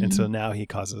redeemed. Mm-hmm. And so now he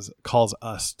calls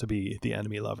us to be the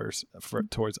enemy lovers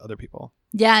towards other people.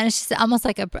 Yeah. And it's just almost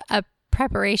like a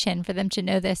preparation for them to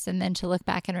know this, and then to look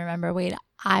back and remember, wait,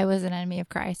 I was an enemy of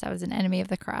Christ. I was an enemy of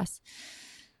the cross.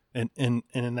 And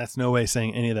that's no way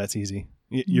saying any of that's easy.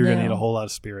 You're going to need a whole lot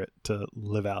of spirit to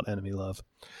live out enemy love.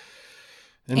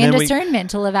 And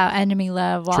discernment to live out enemy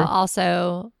love while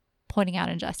also pointing out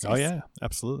injustice. Oh, yeah,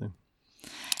 absolutely.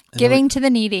 Giving to the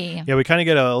needy. Yeah, we kind of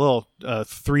get a little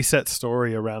 3-set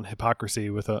story around hypocrisy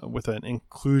with an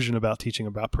inclusion about teaching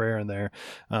about prayer in there.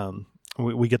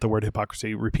 We get the word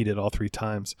hypocrisy repeated all 3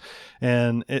 times.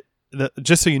 And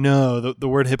just so you know, the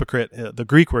word hypocrite, the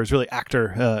Greek word is really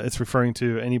actor. It's referring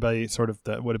to anybody sort of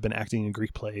that would have been acting in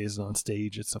Greek plays and on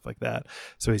stage and stuff like that.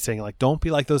 So he's saying, like, don't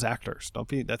be like those actors. Don't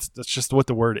be. That's just what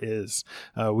the word is.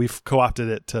 We've co-opted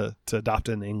it to adopt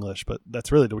it in English, but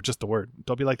that's really just the word.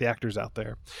 Don't be like the actors out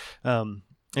there. And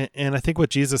I think what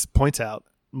Jesus points out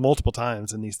multiple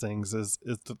times in these things is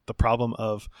the problem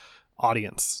of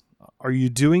audience. Are you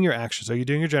doing your actions? Are you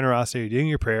doing your generosity? Are you doing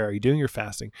your prayer? Are you doing your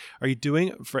fasting? Are you doing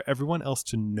it for everyone else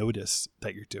to notice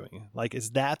that you're doing it? Like,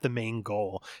 is that the main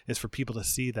goal, is for people to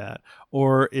see that?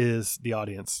 Or is the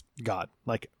audience God?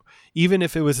 Like, even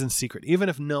if it was in secret, even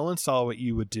if no one saw what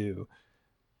you would do,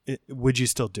 would you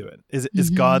still do it? Is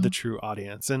God the true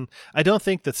audience? And I don't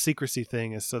think the secrecy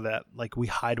thing is so that, like, we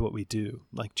hide what we do.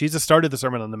 Like, Jesus started the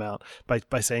Sermon on the Mount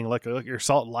by saying, look, you're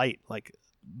salt and light. Like,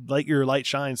 let your light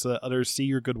shine so that others see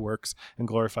your good works and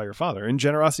glorify your Father. And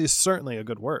generosity is certainly a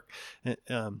good work.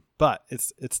 But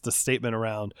it's the statement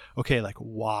around, okay, like,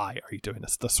 why are you doing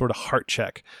this? The sort of heart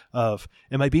check of,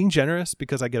 am I being generous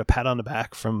because I get a pat on the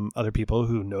back from other people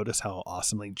who notice how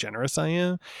awesomely generous I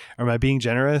am? Or am I being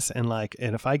generous and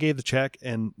if I gave the check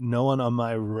and no one on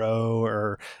my row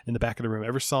or in the back of the room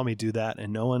ever saw me do that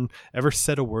and no one ever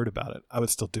said a word about it, I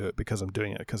would still do it because I'm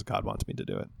doing it because God wants me to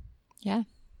do it. Yeah.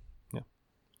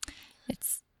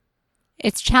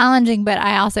 It's challenging, but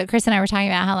Chris and I were talking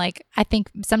about how, like, I think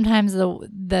sometimes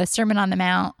the Sermon on the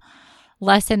Mount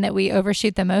lesson that we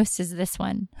overshoot the most is this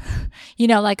one.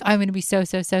 Like, I'm going to be so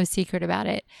secret about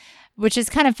it, which is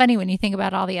kind of funny when you think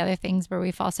about all the other things where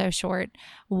we fall so short,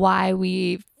 why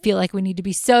we feel like we need to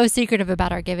be so secretive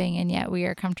about our giving, and yet we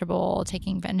are comfortable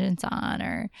taking vengeance on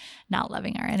or not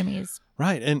loving our enemies.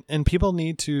 Right. And people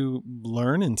need to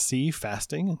learn and see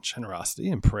fasting and generosity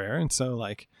and prayer. And so,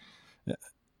 like,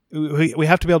 we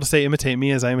have to be able to say, imitate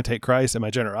me as I imitate Christ, and my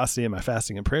generosity and my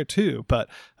fasting and prayer too. But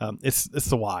it's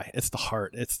the why, it's the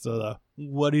heart, it's the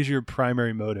what is your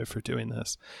primary motive for doing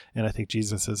this? And I think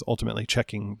Jesus is ultimately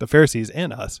checking the Pharisees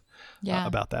and us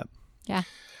about that. Yeah.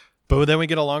 But then we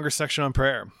get a longer section on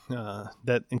prayer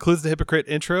that includes the hypocrite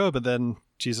intro, but then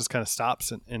Jesus kind of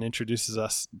stops and introduces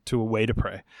us to a way to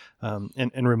pray,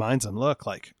 and reminds them, look,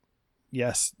 like,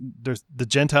 yes, the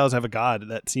Gentiles have a God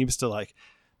that seems to, like,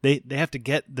 they have to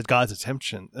get the God's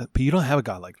attention, but you don't have a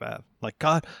God like that. Like,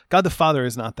 God the Father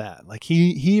is not that. Like,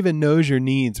 he even knows your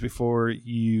needs before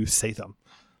you say them.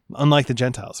 Unlike the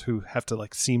Gentiles, who have to,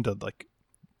 like, seem to, like,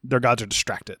 their gods are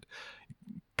distracted.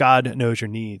 God knows your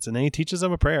needs, and then he teaches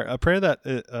them a prayer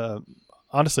that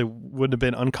honestly wouldn't have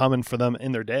been uncommon for them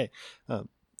in their day,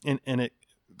 and it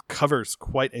covers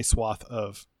quite a swath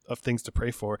of things to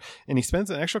pray for. And he spends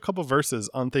an extra couple verses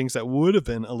on things that would have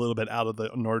been a little bit out of the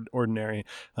ordinary.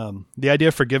 The idea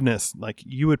of forgiveness, like,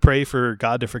 you would pray for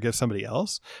God to forgive somebody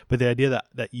else, but the idea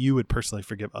that you would personally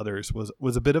forgive others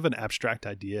was a bit of an abstract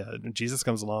idea. And Jesus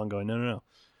comes along going, no.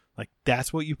 Like,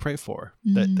 that's what you pray for,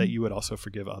 that you would also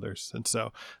forgive others. And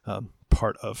so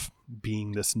part of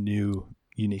being this new,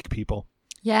 unique people.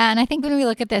 Yeah, and I think when we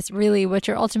look at this, really what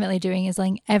you're ultimately doing is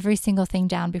laying every single thing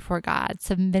down before God,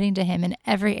 submitting to him in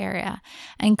every area,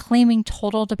 and claiming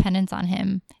total dependence on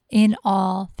him in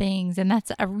all things. And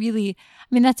that's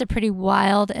that's a pretty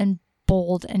wild and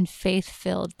bold and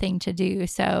faith-filled thing to do.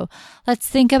 So let's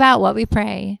think about what we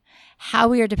pray, how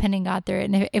we are depending God through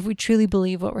it, and if we truly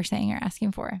believe what we're saying or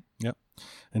asking for. Yep.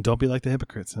 And don't be like the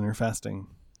hypocrites in their fasting,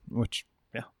 which,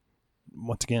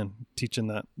 once again, teaching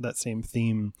that same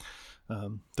theme.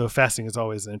 Though fasting is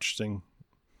always an interesting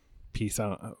piece.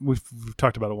 We've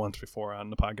talked about it once before on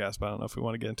the podcast, but I don't know if we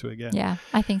want to get into it again. Yeah,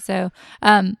 I think so.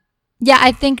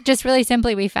 I think just really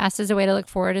simply, we fast as a way to look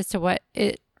forward to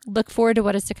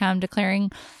what is to come,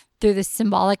 declaring through this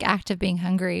symbolic act of being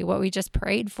hungry, what we just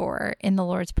prayed for in the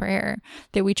Lord's Prayer,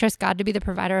 that we trust God to be the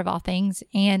provider of all things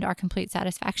and our complete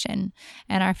satisfaction.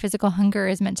 And our physical hunger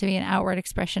is meant to be an outward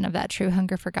expression of that true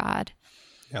hunger for God.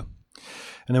 Yeah.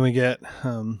 And then we get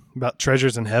about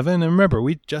treasures in heaven. And remember,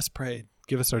 we just prayed,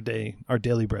 give us our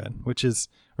daily bread, which is,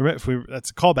 that's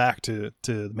a call back to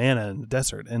the manna in the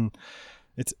desert. And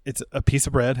it's a piece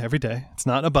of bread every day. It's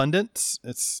not abundance.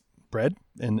 It's bread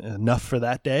and enough for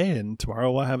that day, and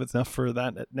tomorrow we'll have enough for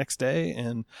that next day.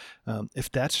 And if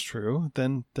that's true,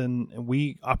 then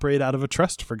we operate out of a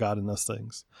trust for God in those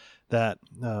things, that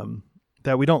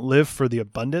we don't live for the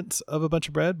abundance of a bunch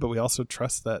of bread, but we also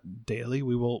trust that daily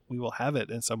we will have it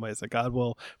in some ways, that God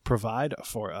will provide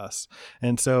for us.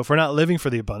 And so if we're not living for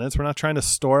the abundance, we're not trying to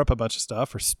store up a bunch of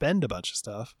stuff or spend a bunch of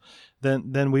stuff,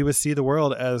 then we would see the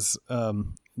world as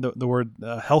the word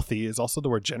healthy is also the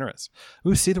word generous. We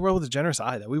would see the world with a generous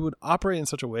eye, that we would operate in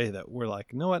such a way that we're like,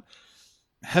 you know what?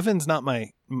 Heaven's not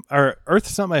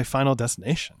earth's not my final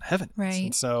destination. Heaven is. Right.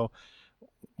 And so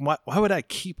why would I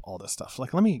keep all this stuff?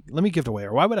 Like, let me give it away.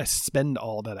 Or why would I spend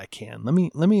all that I can?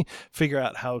 Let me figure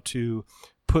out how to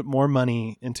put more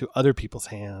money into other people's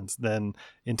hands than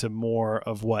into more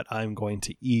of what I'm going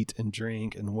to eat and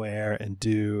drink and wear and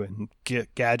do and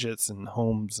get gadgets and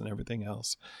homes and everything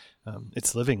else.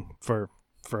 It's living for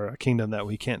a kingdom that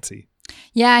we can't see.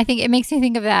 Yeah, I think it makes me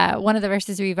think of that. One of the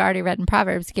verses we've already read in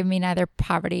Proverbs, give me neither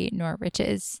poverty nor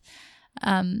riches.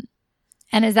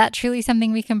 And is that truly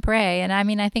something we can pray? And I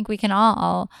mean, I think we can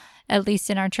all, at least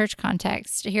in our church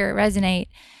context here at Resonate,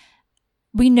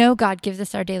 we know God gives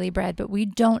us our daily bread, but we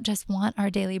don't just want our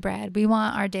daily bread. We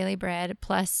want our daily bread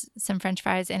plus some French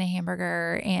fries and a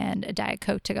hamburger and a Diet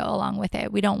Coke to go along with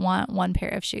it. We don't want one pair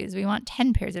of shoes. We want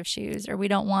 10 pairs of shoes, or we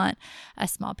don't want a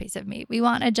small piece of meat. We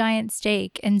want a giant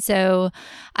steak. And so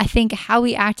I think how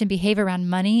we act and behave around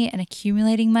money and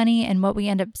accumulating money and what we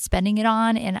end up spending it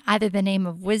on in either the name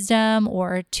of wisdom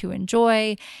or to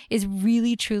enjoy is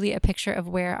really, truly a picture of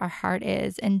where our heart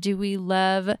is. And do we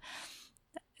love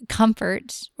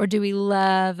comfort, or do we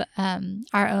love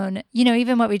our own,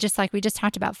 even what we just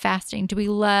talked about fasting? Do we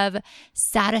love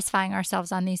satisfying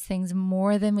ourselves on these things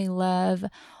more than we love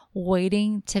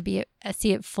waiting to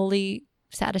see it fully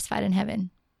satisfied in heaven?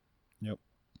 Yep.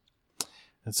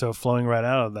 And so flowing right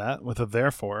out of that with a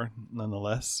therefore,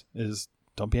 nonetheless, is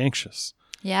don't be anxious.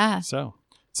 Yeah. So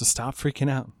stop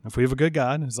freaking out. If we have a good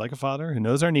God who's like a father who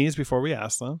knows our needs before we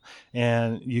ask them,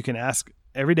 and you can ask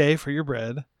every day for your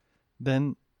bread,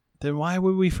 then why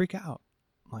would we freak out?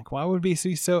 Like, why would we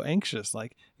be so anxious?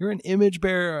 Like, you're an image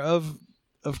bearer of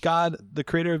God, the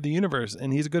creator of the universe,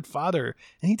 and he's a good father,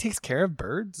 and he takes care of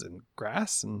birds and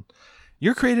grass, and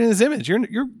you're created in his image.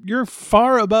 You're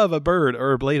far above a bird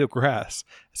or a blade of grass,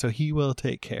 so he will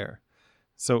take care.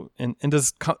 So, and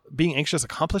does being anxious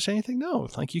accomplish anything? No.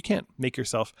 Like, you can't make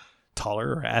yourself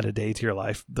taller or add a day to your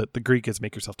life. The Greek is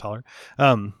make yourself taller.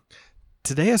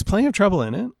 Today has plenty of trouble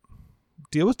in it.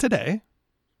 Deal with today.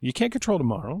 You can't control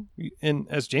tomorrow. And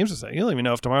as James was saying, you don't even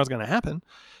know if tomorrow's going to happen.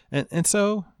 And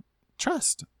so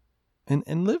trust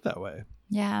and live that way.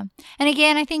 Yeah. And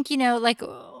again, I think, like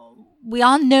we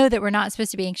all know that we're not supposed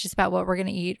to be anxious about what we're going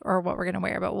to eat or what we're going to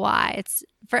wear, but why?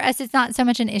 For us, it's not so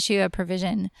much an issue of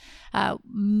provision.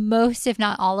 Most, if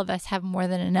not all of us, have more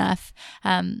than enough.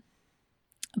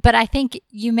 But I think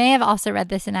you may have also read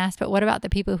this and asked, but what about the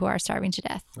people who are starving to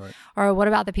death? Right. Or what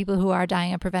about the people who are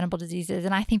dying of preventable diseases?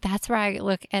 And I think that's where I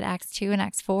look at Acts 2 and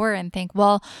Acts 4 and think,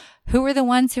 well, who are the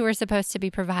ones who are supposed to be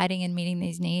providing and meeting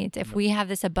these needs? If we have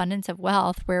this abundance of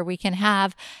wealth where we can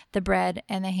have the bread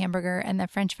and the hamburger and the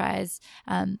French fries,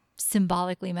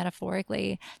 symbolically,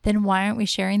 metaphorically, then why aren't we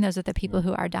sharing those with the people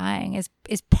who are dying?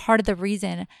 Is part of the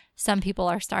reason some people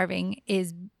are starving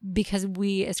is because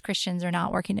we as Christians are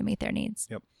not working to meet their needs.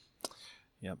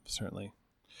 Yep, certainly.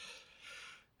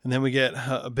 And then we get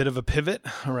a bit of a pivot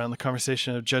around the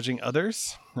conversation of judging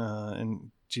others. And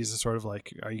Jesus sort of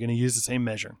like, are you going to use the same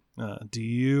measure? Do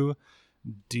you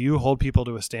hold people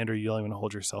to a standard you don't even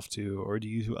hold yourself to? Or do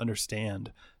you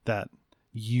understand that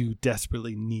you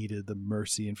desperately needed the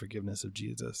mercy and forgiveness of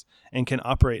Jesus and can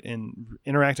operate in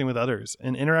interacting with others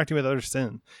and interacting with others'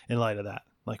 sin in light of that?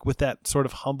 Like with that sort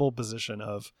of humble position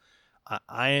of,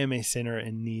 I am a sinner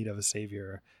in need of a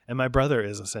savior, and my brother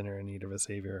is a sinner in need of a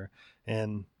savior,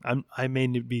 and I may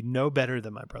be no better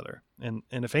than my brother. And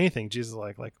if anything, Jesus is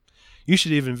like you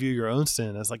should even view your own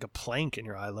sin as like a plank in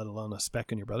your eye, let alone a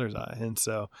speck in your brother's eye. And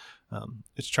so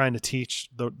it's trying to teach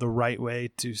the right way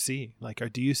to see. Like,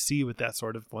 do you see with that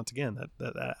sort of, once again,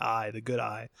 that eye, the good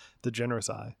eye, the generous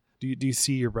eye? Do you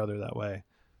see your brother that way?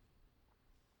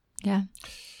 Yeah.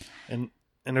 And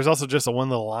there's also just one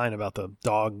little line about the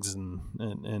dogs,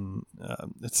 and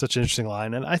it's such an interesting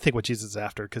line. And I think what Jesus is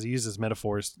after, because he uses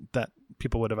metaphors that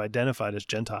people would have identified as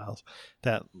Gentiles,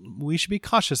 that we should be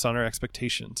cautious on our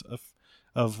expectations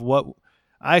of what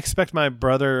I expect my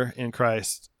brother in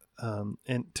Christ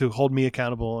and to hold me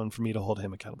accountable and for me to hold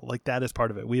him accountable. Like, that is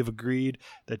part of it. We have agreed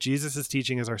that Jesus'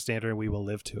 teaching is our standard and we will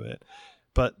live to it.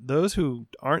 But those who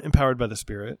aren't empowered by the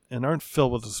Spirit and aren't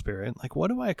filled with the Spirit, like,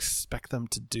 what do I expect them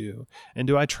to do? And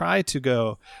do I try to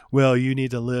go, well, you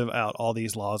need to live out all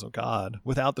these laws of God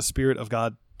without the Spirit of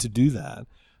God to do that?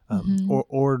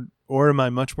 Or am I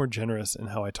much more generous in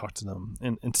how I talk to them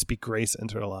and speak grace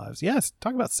into their lives? Yes,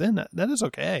 talk about sin. That is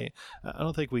okay. I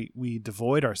don't think we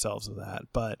devoid ourselves of that,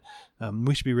 but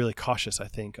we should be really cautious, I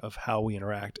think, of how we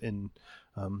interact in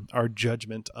our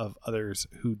judgment of others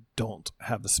who don't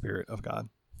have the Spirit of God.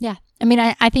 Yeah. I mean,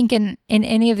 I think in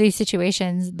any of these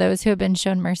situations, those who have been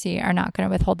shown mercy are not going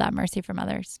to withhold that mercy from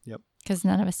others. Yep. Because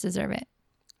none of us deserve it.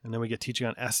 And then we get teaching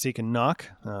on ask, seek, and knock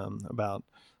about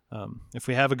if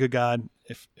we have a good God,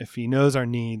 if he knows our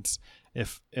needs,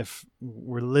 if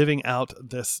we're living out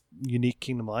this unique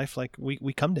kingdom life, like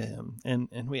we come to him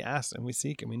and we ask and we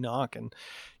seek and we knock, and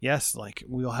yes, like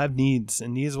we'll have needs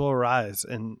and needs will arise,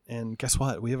 and guess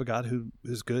what? We have a God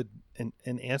who's good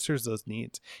and answers those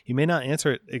needs. He may not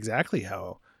answer it exactly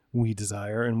how we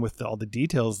desire and with all the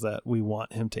details that we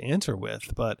want him to answer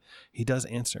with, but he does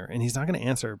answer, and he's not going to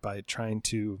answer by trying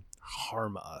to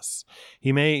harm us.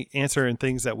 He may answer in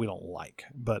things that we don't like,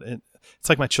 but it's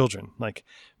like my children. Like,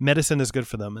 medicine is good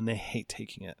for them and they hate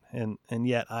taking it, and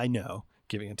yet I know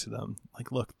giving it to them,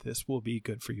 like, look, this will be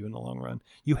good for you in the long run.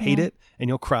 You hate it and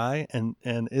you'll cry, and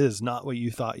it is not what you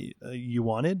thought you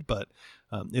wanted, but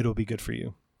it'll be good for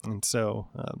you. And so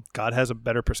God has a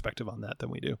better perspective on that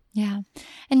than we do. Yeah.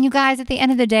 And you guys, at the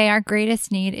end of the day, our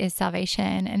greatest need is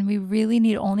salvation, and we really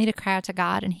need only to cry out to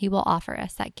God, and he will offer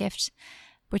us that gift,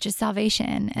 which is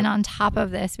salvation. And on top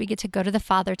of this, we get to go to the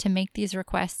Father to make these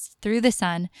requests through the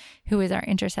Son, who is our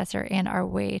intercessor and our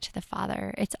way to the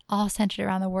Father. It's all centered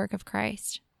around the work of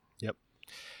Christ. Yep.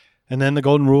 And then the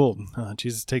golden rule.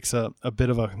 Jesus takes a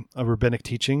bit of a rabbinic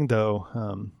teaching,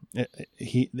 though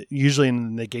he usually in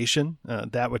the negation,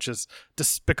 that which is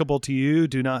despicable to you,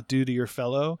 do not do to your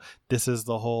fellow. This is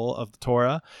the whole of the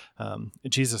Torah.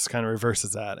 Jesus kind of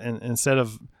reverses that. And instead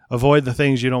of avoid the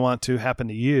things you don't want to happen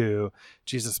to you,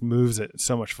 Jesus moves it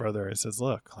so much further. It says,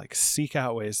 look, like, seek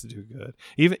out ways to do good.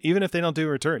 Even if they don't do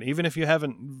a return, even if you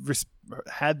haven't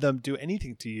had them do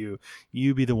anything to you,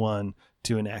 you be the one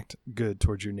to enact good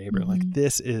towards your neighbor. Like,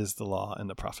 this is the law and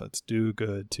the prophets. Do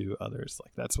good to others.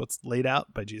 Like, that's what's laid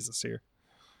out by Jesus here.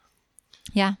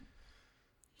 Yeah.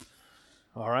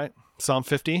 All right. Psalm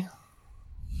 50.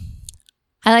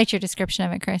 I liked your description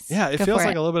of it, Chris. Yeah, it feels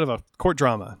like a little bit of a court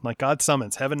drama. Like, God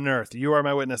summons heaven and earth. You are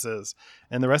my witnesses.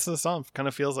 And the rest of the psalm kind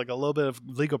of feels like a little bit of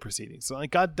legal proceedings. So, like,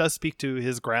 God does speak to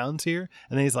his grounds here.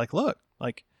 And then he's like, look,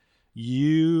 like,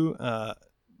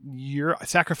 your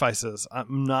sacrifices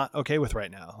I'm not okay with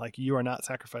right now. Like, you are not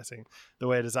sacrificing the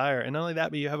way I desire. And not only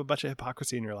that, but you have a bunch of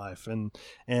hypocrisy in your life. And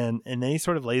then he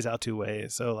sort of lays out two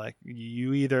ways. So, like,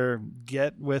 you either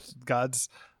get with God's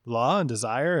law and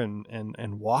desire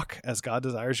and walk as God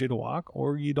desires you to walk,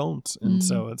 or you don't. And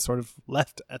so it's sort of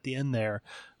left at the end there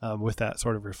with that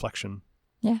sort of reflection.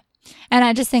 Yeah. And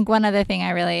I just think one other thing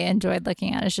I really enjoyed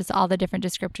looking at is just all the different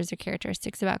descriptors or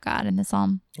characteristics about God in the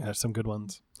Psalm. Yeah, there's some good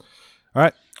ones. All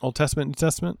right. Old Testament, New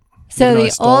Testament. So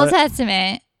the Old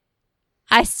Testament,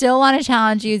 I still want to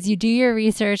challenge you as you do your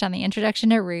research on the introduction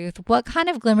to Ruth. What kind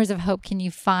of glimmers of hope can you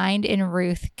find in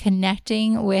Ruth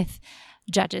connecting with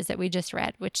Judges that we just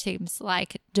read, which seems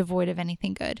like devoid of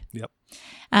anything good? Yep.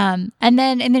 And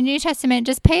then in the New Testament,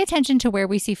 just pay attention to where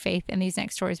we see faith in these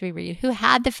next stories we read. Who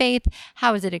had the faith?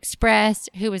 How was it expressed?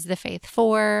 Who was the faith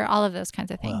for? All of those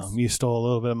kinds of things. You stole a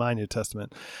little bit of my New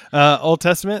Testament. Old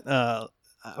Testament, I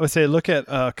would say look at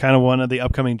kind of one of the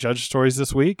upcoming Judge stories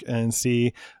this week and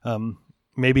see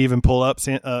maybe even pull up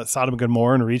Sodom and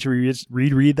Gomorrah and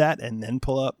reread that, and then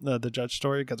pull up the Judge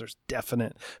story, because there's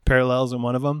definite parallels in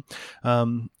one of them.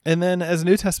 And then as a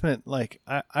New Testament, like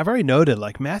I've already noted,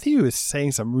 like Matthew is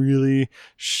saying some really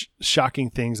shocking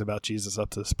things about Jesus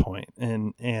up to this point,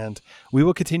 and we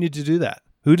will continue to do that.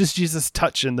 Who does Jesus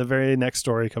touch in the very next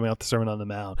story coming out the Sermon on the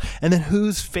Mount? And then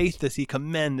whose faith does he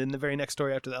commend in the very next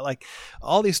story after that? Like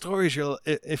all these stories,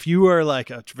 if you were like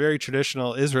a very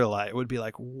traditional Israelite, it would be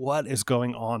like, what is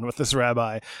going on with this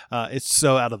rabbi? It's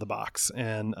so out of the box.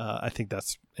 And I think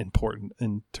that's important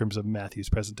in terms of Matthew's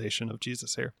presentation of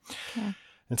Jesus here. Yeah.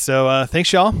 And so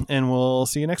thanks, y'all. And we'll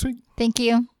see you next week. Thank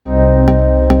you.